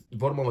why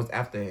Voldemort was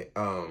after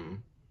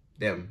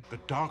them. The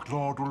Dark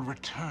Lord will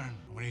return.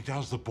 When he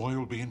does, the boy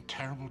will be in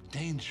terrible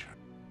danger.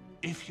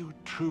 If you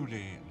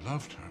truly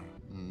loved her,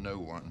 no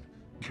one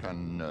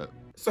can know.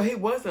 So he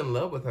was in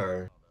love with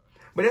her.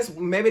 But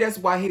maybe that's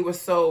why he was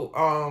so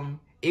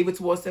evil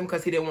towards him,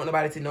 because he didn't want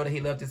nobody to know that he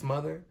loved his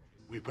mother.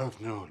 We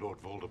both know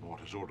Lord Voldemort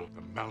has ordered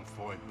the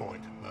Malfoy boy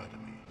to murder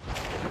me.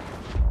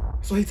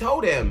 So he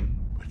told him.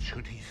 But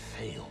should he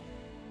fail,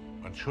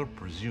 one should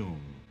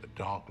presume the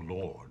Dark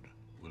Lord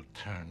will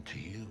turn to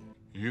you.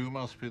 You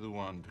must be the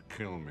one to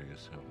kill me,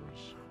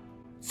 Severus.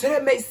 So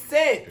that makes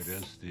sense.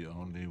 It is the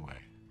only way.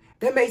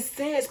 That makes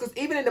sense, because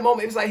even in the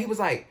moment, he was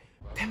like,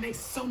 that makes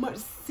so much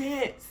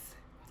sense.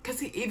 Because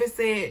he even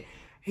said,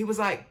 he was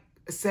like,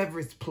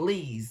 Severus,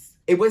 please.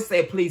 It wasn't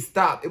saying, please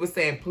stop. It was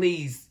saying,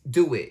 please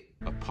do it.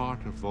 A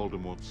part of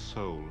Voldemort's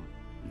soul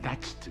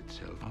latched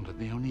itself onto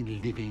the only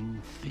living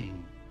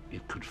thing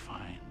it could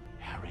find,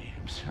 Harry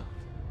himself.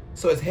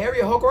 So is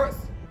Harry a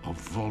Hogwarts?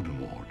 Of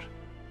Voldemort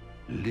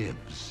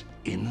lives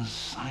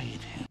inside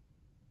him.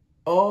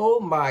 Oh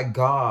my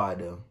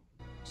God.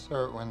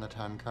 So when the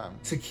time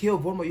comes, to kill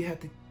Voldemort, you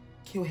have to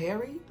kill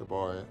Harry? The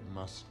boy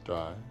must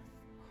die.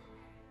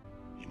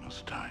 He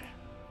must die.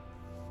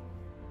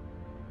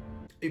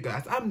 You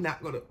guys, I'm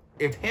not gonna.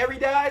 If Harry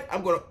dies,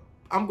 I'm gonna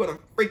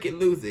freaking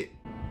lose it.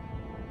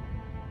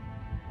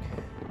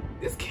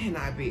 This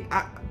cannot be.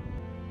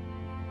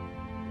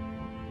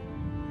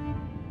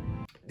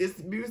 This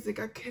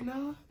music, I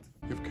cannot.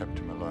 You've kept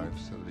him alive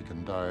so that he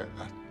can die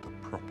at the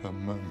proper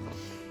moment.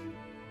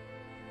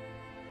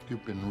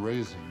 You've been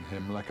raising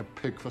him like a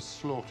pig for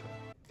slaughter.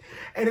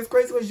 And it's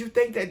crazy because you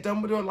think that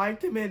Dumbledore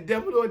liked him and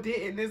Dumbledore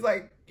didn't. It's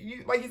like,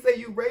 like you say,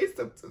 you raised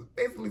him to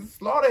basically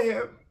slaughter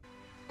him.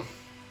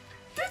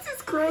 This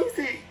is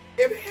crazy.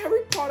 If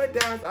Harry Potter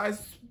dies, I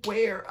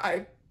swear,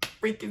 I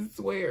freaking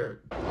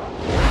swear.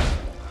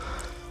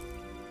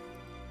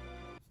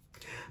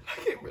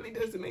 Like, it really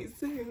doesn't make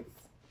sense.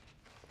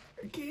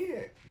 I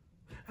can't.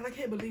 And I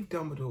can't believe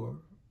Dumbledore.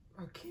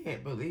 I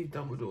can't believe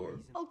Dumbledore.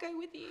 I'll go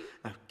with you.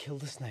 Now, kill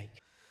the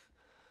snake.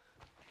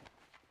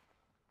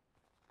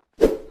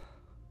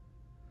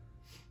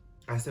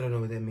 I still don't know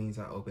what that means.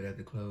 I open at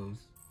the close.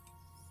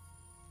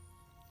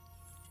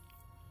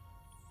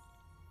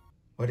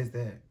 What is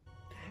that?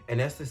 And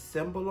that's the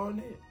symbol on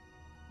it?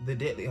 The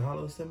Deathly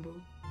Hallows symbol?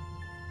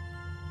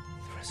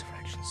 The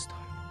resurrection stone.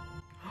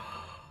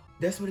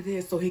 That's what it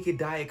is, so he could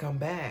die and come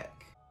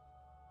back.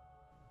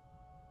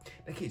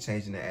 They keep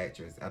changing the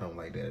actress. I don't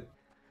like that.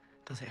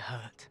 Does it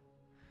hurt?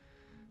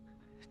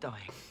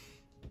 Dying.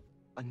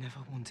 I never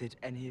wanted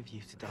any of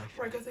you to die for me.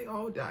 Right, because they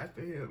all died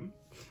for him.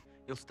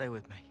 You'll stay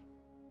with me.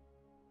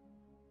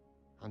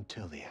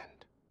 Until the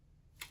end.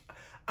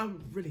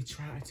 I'm really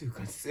trying to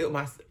conceal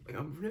myself.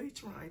 I'm really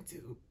trying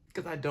to.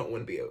 Because I don't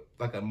want to be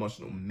like an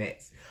emotional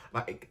mess.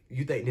 Like,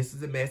 you think this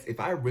is a mess? If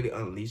I really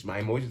unleash my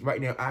emotions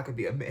right now, I could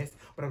be a mess.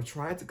 But I'm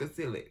trying to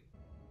conceal it.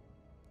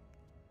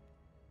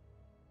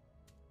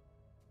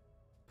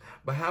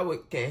 But how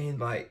can,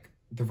 like,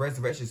 the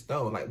resurrection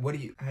stone, like,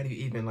 how do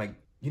you even, like,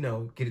 you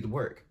know, get it to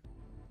work?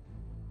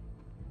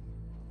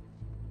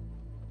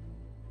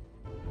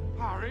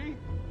 Harry?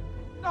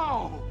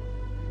 No!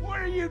 What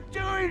are you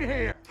doing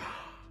here?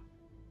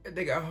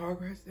 They got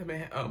Hogwarts, I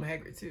mean,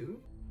 Hagrid too.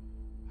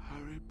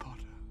 Harry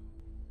Potter,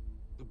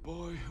 the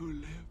boy who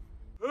lived.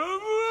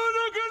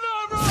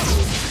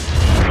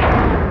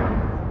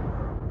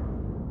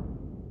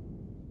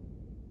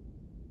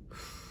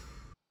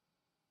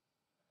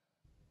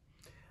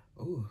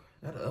 Ooh,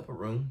 not the upper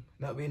room.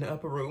 Not be in the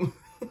upper room.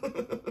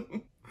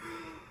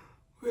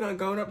 We're not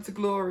going up to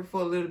glory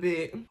for a little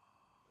bit.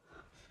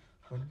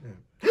 What is that?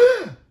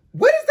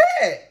 What is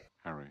that?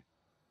 Harry,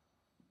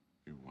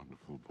 you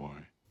wonderful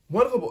boy.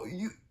 Wonderful boy.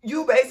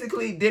 You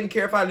basically didn't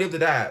care if I lived or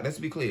died. Let's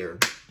be clear.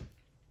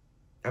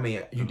 I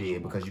mean, you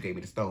did because you gave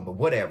me the stone, but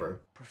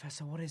whatever.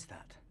 Professor, what is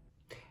that?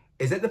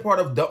 Is that the part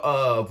of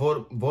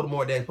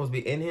Voldemort that's supposed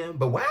to be in him?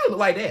 But why it look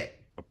like that?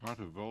 A part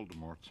of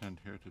Voldemort sent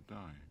here to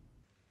die.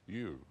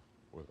 You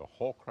were the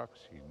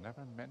Horcrux he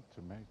never meant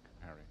to make,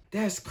 Harry.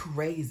 That's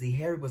crazy.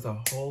 Harry was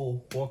a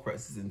whole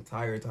Horcrux his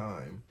entire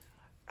time.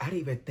 I didn't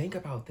even think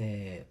about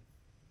that.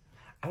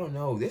 I don't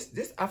know. I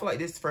feel like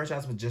this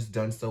franchise was just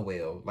done so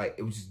well. Like,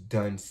 it was just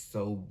done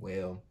so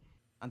well.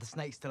 And the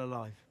snake's still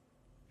alive.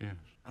 Yes.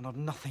 And I've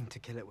nothing to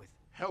kill it with.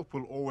 Help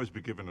will always be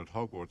given at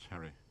Hogwarts,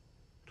 Harry,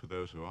 to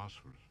those who ask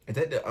for it. Is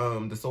that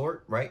the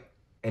sword, right?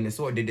 And the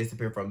sword did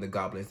disappear from the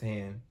goblin's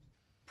hand.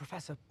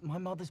 Professor, my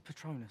mother's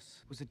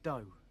Patronus was a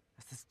doe.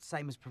 That's the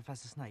same as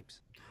Professor Snape's.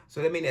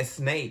 So that means that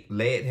Snape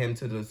led him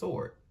to the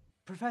sword.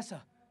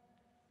 Professor,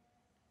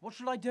 what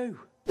should I do?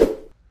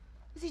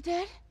 Is he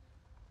dead?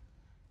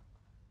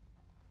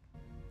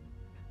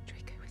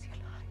 Draco, is he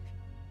alive?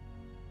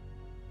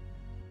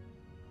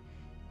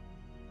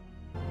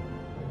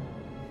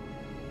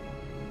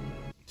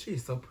 She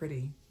is so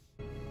pretty.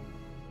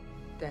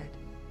 Dead.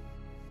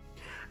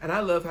 And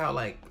I love how,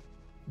 like,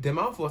 the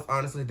Malfoys,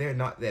 honestly, they're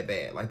not that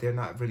bad. Like, they're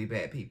not really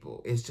bad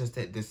people. It's just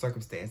that the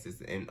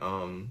circumstances and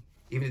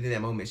even in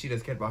that moment, she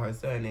just cared about her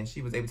son and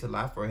she was able to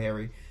lie for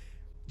Harry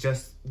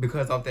just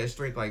because of that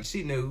strength. Like,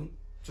 she knew,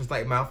 just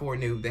like Malfoy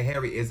knew, that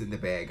Harry isn't the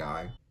bad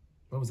guy.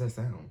 What was that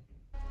sound?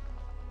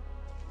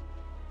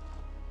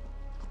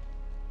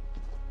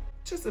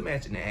 Just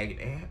imagine the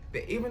agony.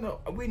 Even though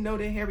we know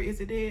that Harry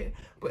isn't dead,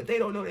 but they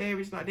don't know that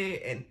Harry's not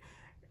dead. And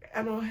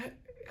I know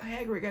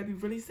Hagrid gotta be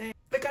really sad.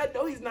 Like, I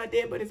know he's not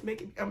dead, but it's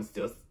making, I'm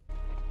still,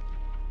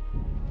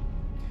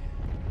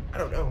 I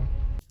don't know.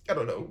 I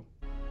don't know.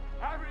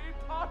 Harry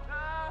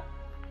Potter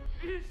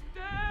is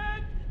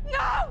dead!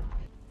 No!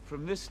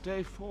 From this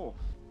day forth,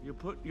 you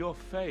put your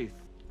faith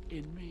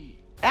in me.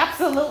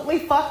 Absolutely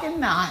fucking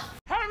not.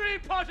 Harry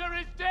Potter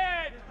is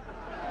dead!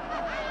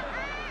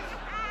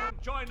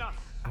 Join us.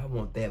 I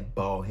want that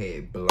bald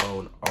head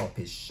blown off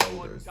his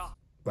shoulders.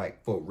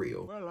 Like, for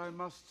real. Well, I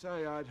must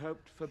say I'd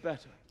hoped for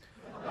better.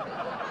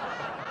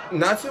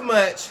 Not too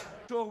much.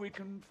 Sure we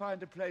can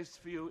find a place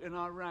for you in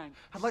our ranks.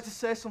 I'd like to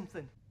say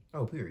something.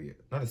 Oh, period.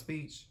 Not a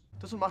speech.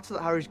 Doesn't matter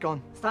that Harry's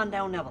gone. Stand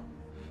down, Neville.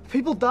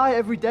 People die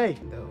every day.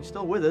 No. He's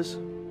still with us.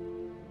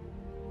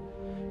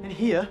 In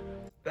here.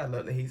 I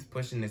love that he's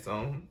pushing this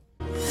on.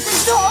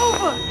 It's not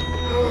over!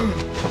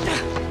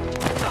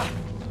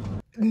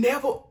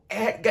 Neville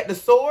got the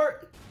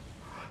sword?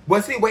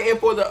 Was he waiting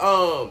for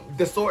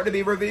the sword to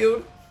be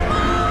revealed?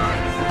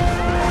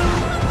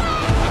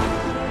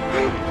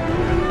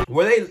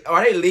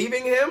 Are they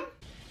leaving him?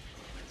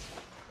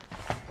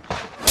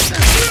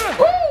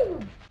 Woo!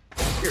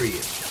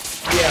 Period.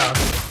 Yeah.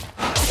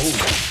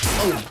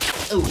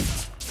 Oh.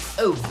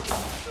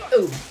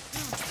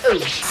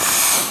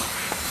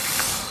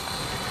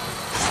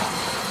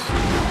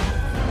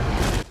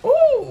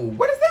 Ooh,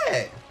 what is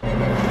that?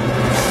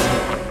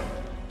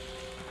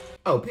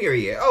 Oh,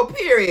 period. Oh,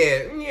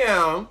 period.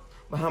 Yeah.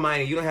 But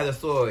Hermione, you don't have the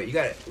sword. You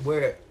gotta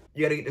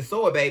get the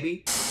sword,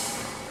 baby.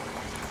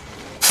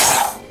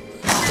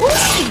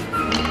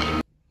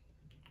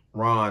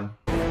 Ron.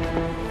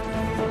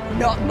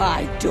 Not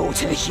my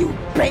daughter, you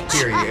bitch.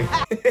 Period.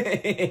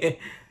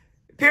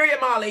 Period,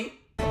 Molly.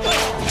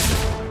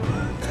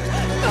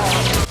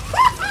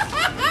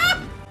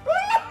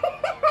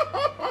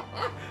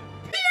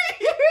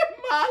 Period,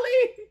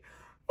 Molly.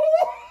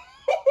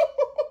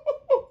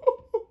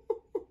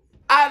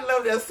 I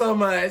love that so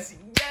much.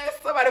 Yes,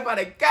 somebody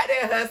probably got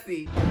that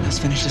hussy. Let's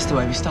finish this the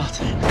way we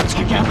started.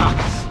 Together.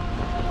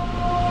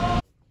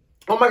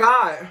 Oh my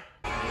God.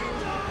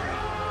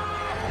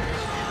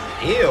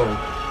 Ew.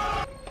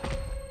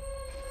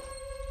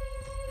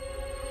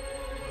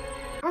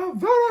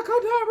 Avada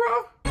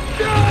Kedavra.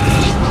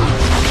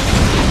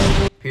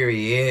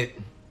 Period.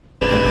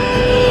 Period,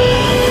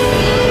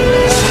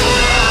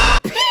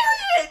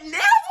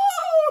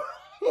 Neville.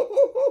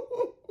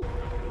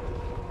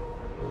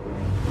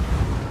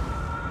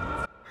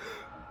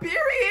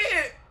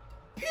 Period.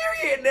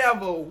 Period,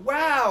 Neville.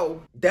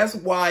 Wow. That's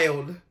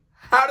wild.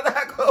 How did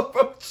I go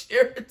from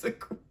cheering to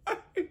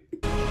crying?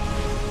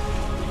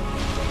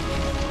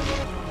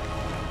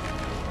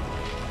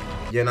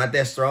 You're not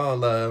that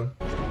strong, love.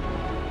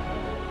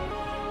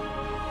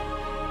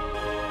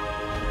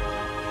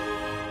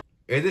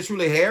 Is it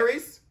truly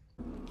Harry's?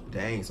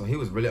 Dang, so he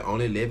was really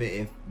only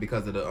living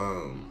because of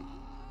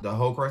the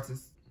whole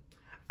crisis?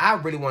 I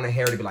really wanted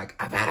Harry to be like,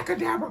 Avada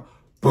Kedavra,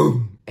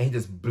 boom, and he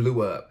just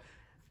blew up.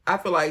 I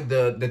feel like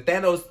the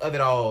Thanos of it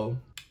all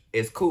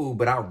is cool,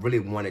 but I really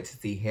wanted to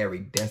see Harry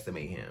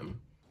decimate him.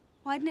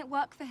 Why didn't it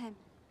work for him?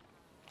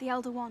 The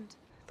Elder Wand.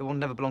 The wand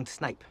never belonged to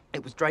Snape.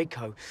 It was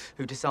Draco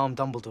who disarmed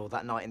Dumbledore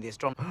that night in the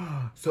astronomy.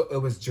 So it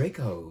was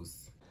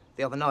Draco's.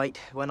 The other night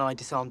when I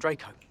disarmed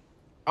Draco.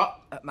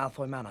 At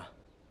Malfoy Manor.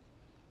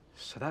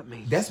 So that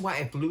means... That's why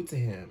it flew to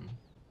him.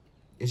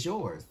 It's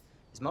yours.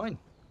 It's mine.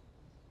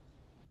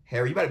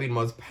 Harry, you better be the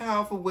most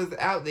powerful wizard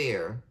out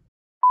there.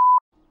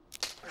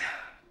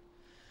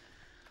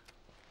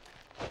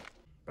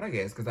 But I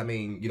guess, because I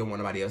mean, you don't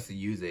want nobody else to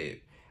use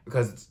it.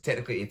 Because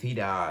technically, if he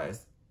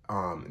dies,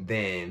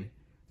 then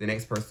the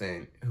next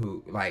person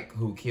who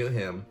killed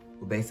him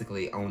will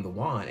basically own the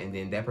wand. And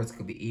then that person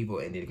could be evil,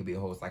 and then it could be a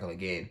whole cycle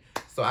again.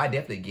 So I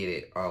definitely get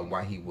it,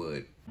 why he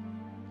would.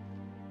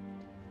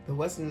 But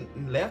what's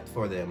left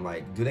for them?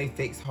 Like, do they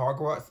fix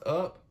Hogwarts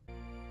up?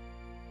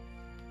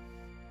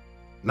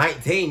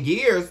 19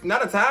 years,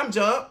 not a time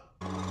jump.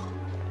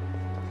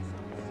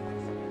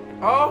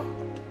 Oh,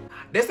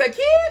 they said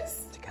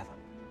kids? Together.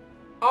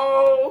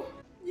 Oh,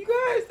 you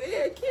guys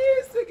had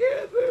kids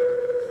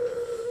together.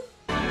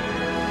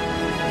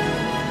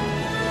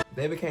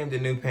 They became the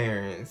new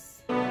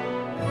parents. I'm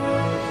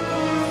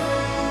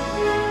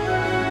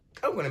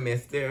gonna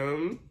miss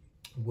them.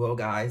 Well,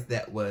 guys,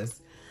 that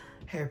was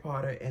Harry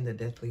Potter and the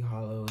Deathly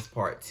Hallows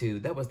Part 2.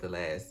 That was the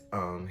last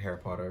Harry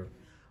Potter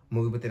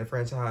movie within the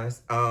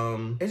franchise.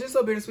 It's just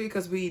so bittersweet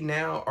because we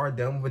now are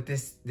done with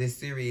this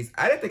series.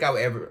 I didn't think I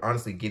would ever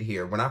honestly get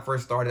here. When I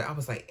first started, I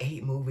was like,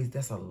 8 movies,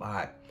 that's a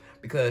lot.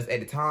 Because at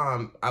the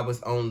time, I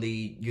was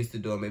only used to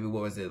doing maybe,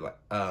 what was it, like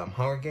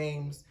Hunger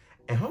Games.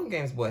 And Hunger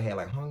Games, what, had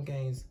like Hunger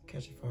Games,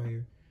 Catch a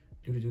Fire,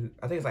 I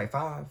think it's like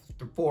 4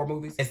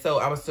 movies. And so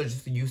I was so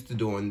just used to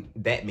doing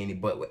that many.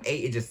 But with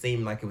 8, it just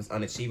seemed like it was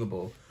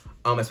unachievable.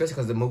 Especially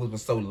because the movies were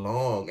so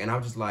long. And I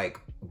was just like,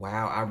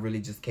 wow, I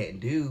really just can't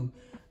do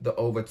the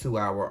over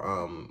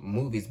 2-hour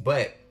movies.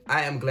 But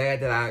I am glad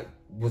that I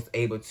was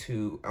able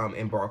to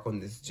embark on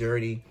this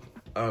journey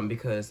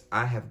because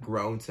I have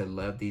grown to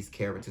love these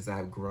characters. I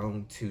have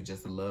grown to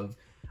just love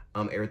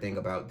everything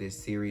about this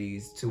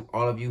series. To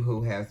all of you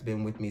who has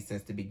been with me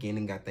since the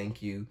beginning, I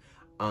thank you.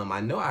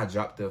 I know I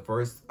dropped the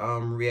first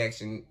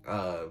reaction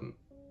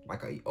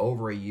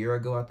over a year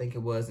ago, I think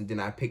it was, and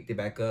then I picked it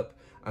back up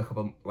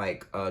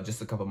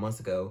just a couple months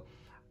ago.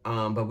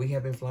 But we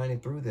have been flying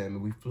through them,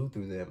 and we flew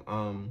through them.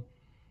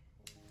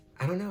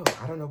 I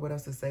don't know what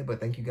else to say, but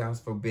thank you guys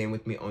for being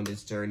with me on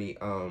this journey.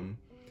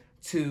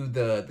 To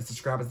the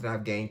subscribers that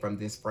I've gained from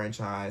this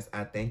franchise,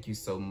 I thank you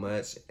so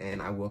much,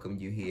 and I welcome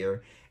you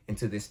here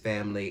into this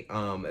family.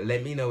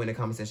 Let me know in the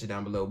comment section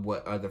down below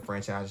what other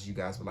franchises you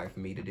guys would like for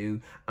me to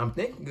do. I'm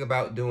thinking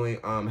about doing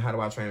How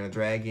Do I Train a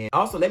Dragon.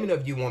 Also, let me know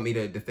if you want me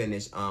to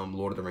finish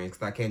Lord of the Rings,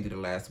 because I can't do the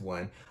last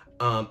one.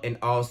 And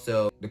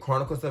also the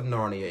Chronicles of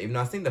Narnia. Even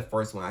though I've seen the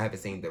first one, I haven't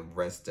seen the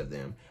rest of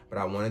them, but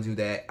I want to do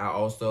that. I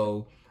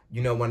also,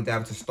 want to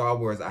dive into Star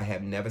Wars. I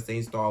have never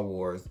seen Star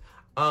Wars.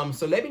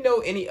 So let me know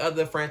any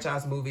other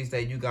franchise movies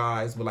that you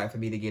guys would like for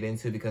me to get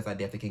into, because I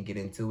definitely can get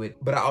into it.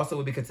 But I also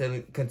will be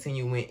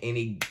continuing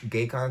any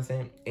gay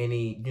content,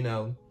 any,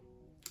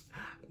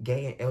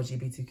 gay and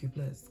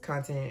LGBTQ+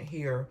 content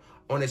here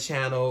on the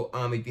channel.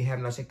 If you have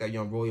not checked out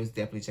Young Royals,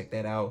 definitely check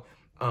that out.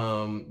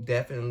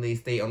 Definitely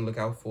stay on the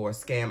lookout for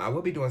Scam. I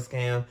will be doing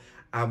Scam.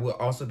 I will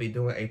also be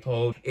doing a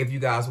poll if you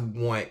guys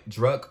want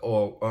Druk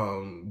or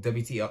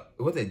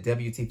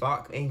WT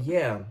Fox. And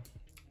yeah,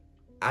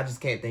 I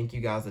just can't thank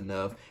you guys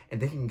enough. And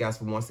thank you guys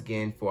for once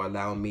again for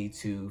allowing me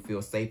to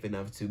feel safe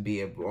enough to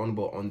be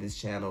vulnerable on this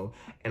channel.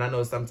 And I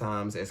know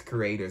sometimes as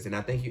creators, and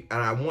I thank you,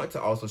 and I want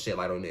to also shed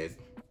light on this.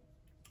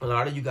 A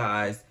lot of you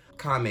guys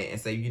comment and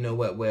say, you know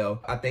what,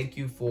 well, I thank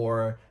you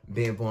for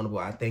being vulnerable.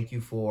 I thank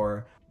you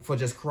for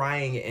just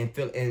crying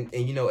and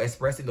you know,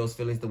 expressing those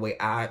feelings the way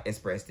I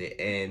expressed it,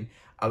 and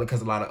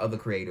because a lot of other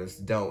creators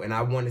don't. And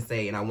I want to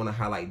say, and I want to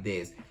highlight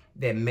this,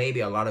 that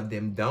maybe a lot of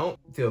them don't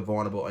feel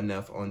vulnerable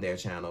enough on their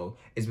channel.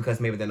 It's because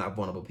maybe they're not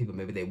vulnerable people.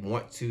 Maybe they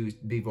want to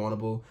be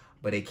vulnerable,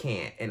 but they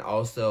can't. And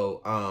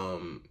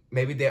also,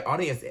 maybe their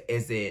audience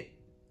isn't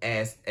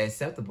as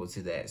acceptable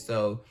to that.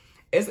 So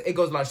it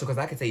goes a lot, because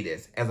I can say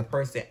this as a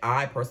person,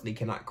 I personally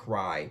cannot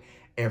cry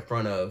in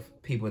front of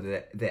people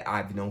that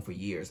I've known for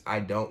years.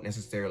 I don't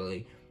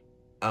necessarily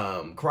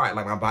cry,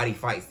 like my body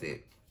fights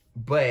it.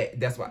 But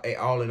that's why,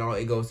 all in all,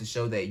 it goes to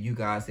show that you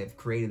guys have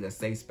created a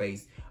safe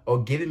space,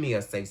 or given me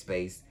a safe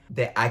space,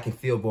 that I can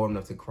feel vulnerable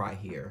enough to cry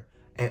here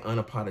and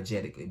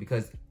unapologetically.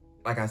 Because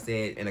like I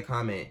said in a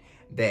comment,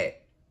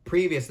 that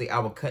previously I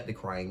would cut the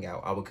crying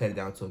out, I would cut it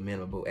down to a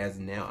minimum, but as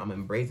now I'm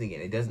embracing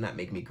it. It does not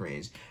make me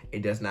cringe.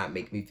 It does not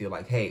make me feel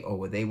like, hey, oh,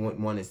 well, they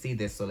want to see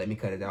this, so let me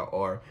cut it out,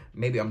 or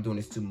maybe I'm doing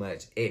this too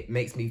much. It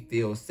makes me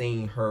feel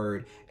seen,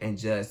 heard, and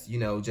just, you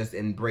know, just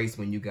embrace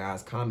when you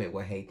guys comment,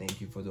 well, hey, thank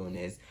you for doing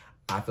this.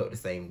 I felt the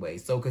same way.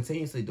 So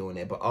continuously doing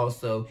that. But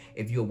also,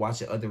 if you're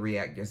watching other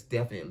reactors,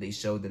 definitely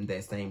show them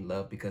that same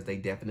love, because they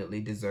definitely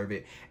deserve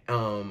it.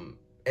 And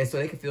so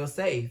they can feel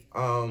safe.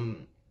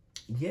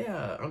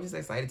 Yeah, I'm just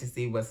excited to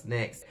see what's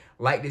next.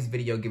 Like this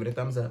video, give it a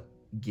thumbs up.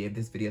 Give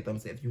this video a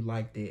thumbs up if you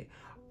liked it.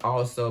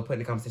 Also, put in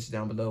the comment section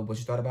down below what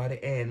you thought about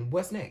it and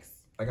what's next.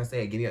 Like I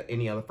said, give me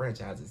any other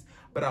franchises.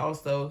 But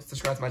also,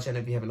 subscribe to my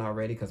channel if you haven't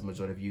already, because the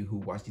majority of you who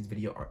watch these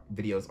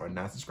videos are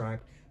not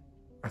subscribed.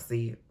 I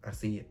see it. I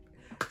see it.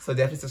 So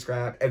definitely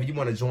subscribe if you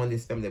want to join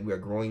this family that we are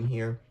growing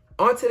here.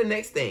 On to the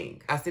next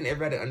thing. I send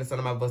everybody under the sun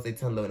of my voice, they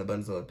ton low and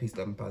abundance of peace,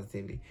 love, and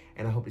positivity.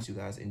 And I hope that you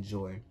guys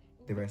enjoy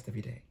the rest of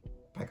your day.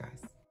 Bye,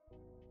 guys.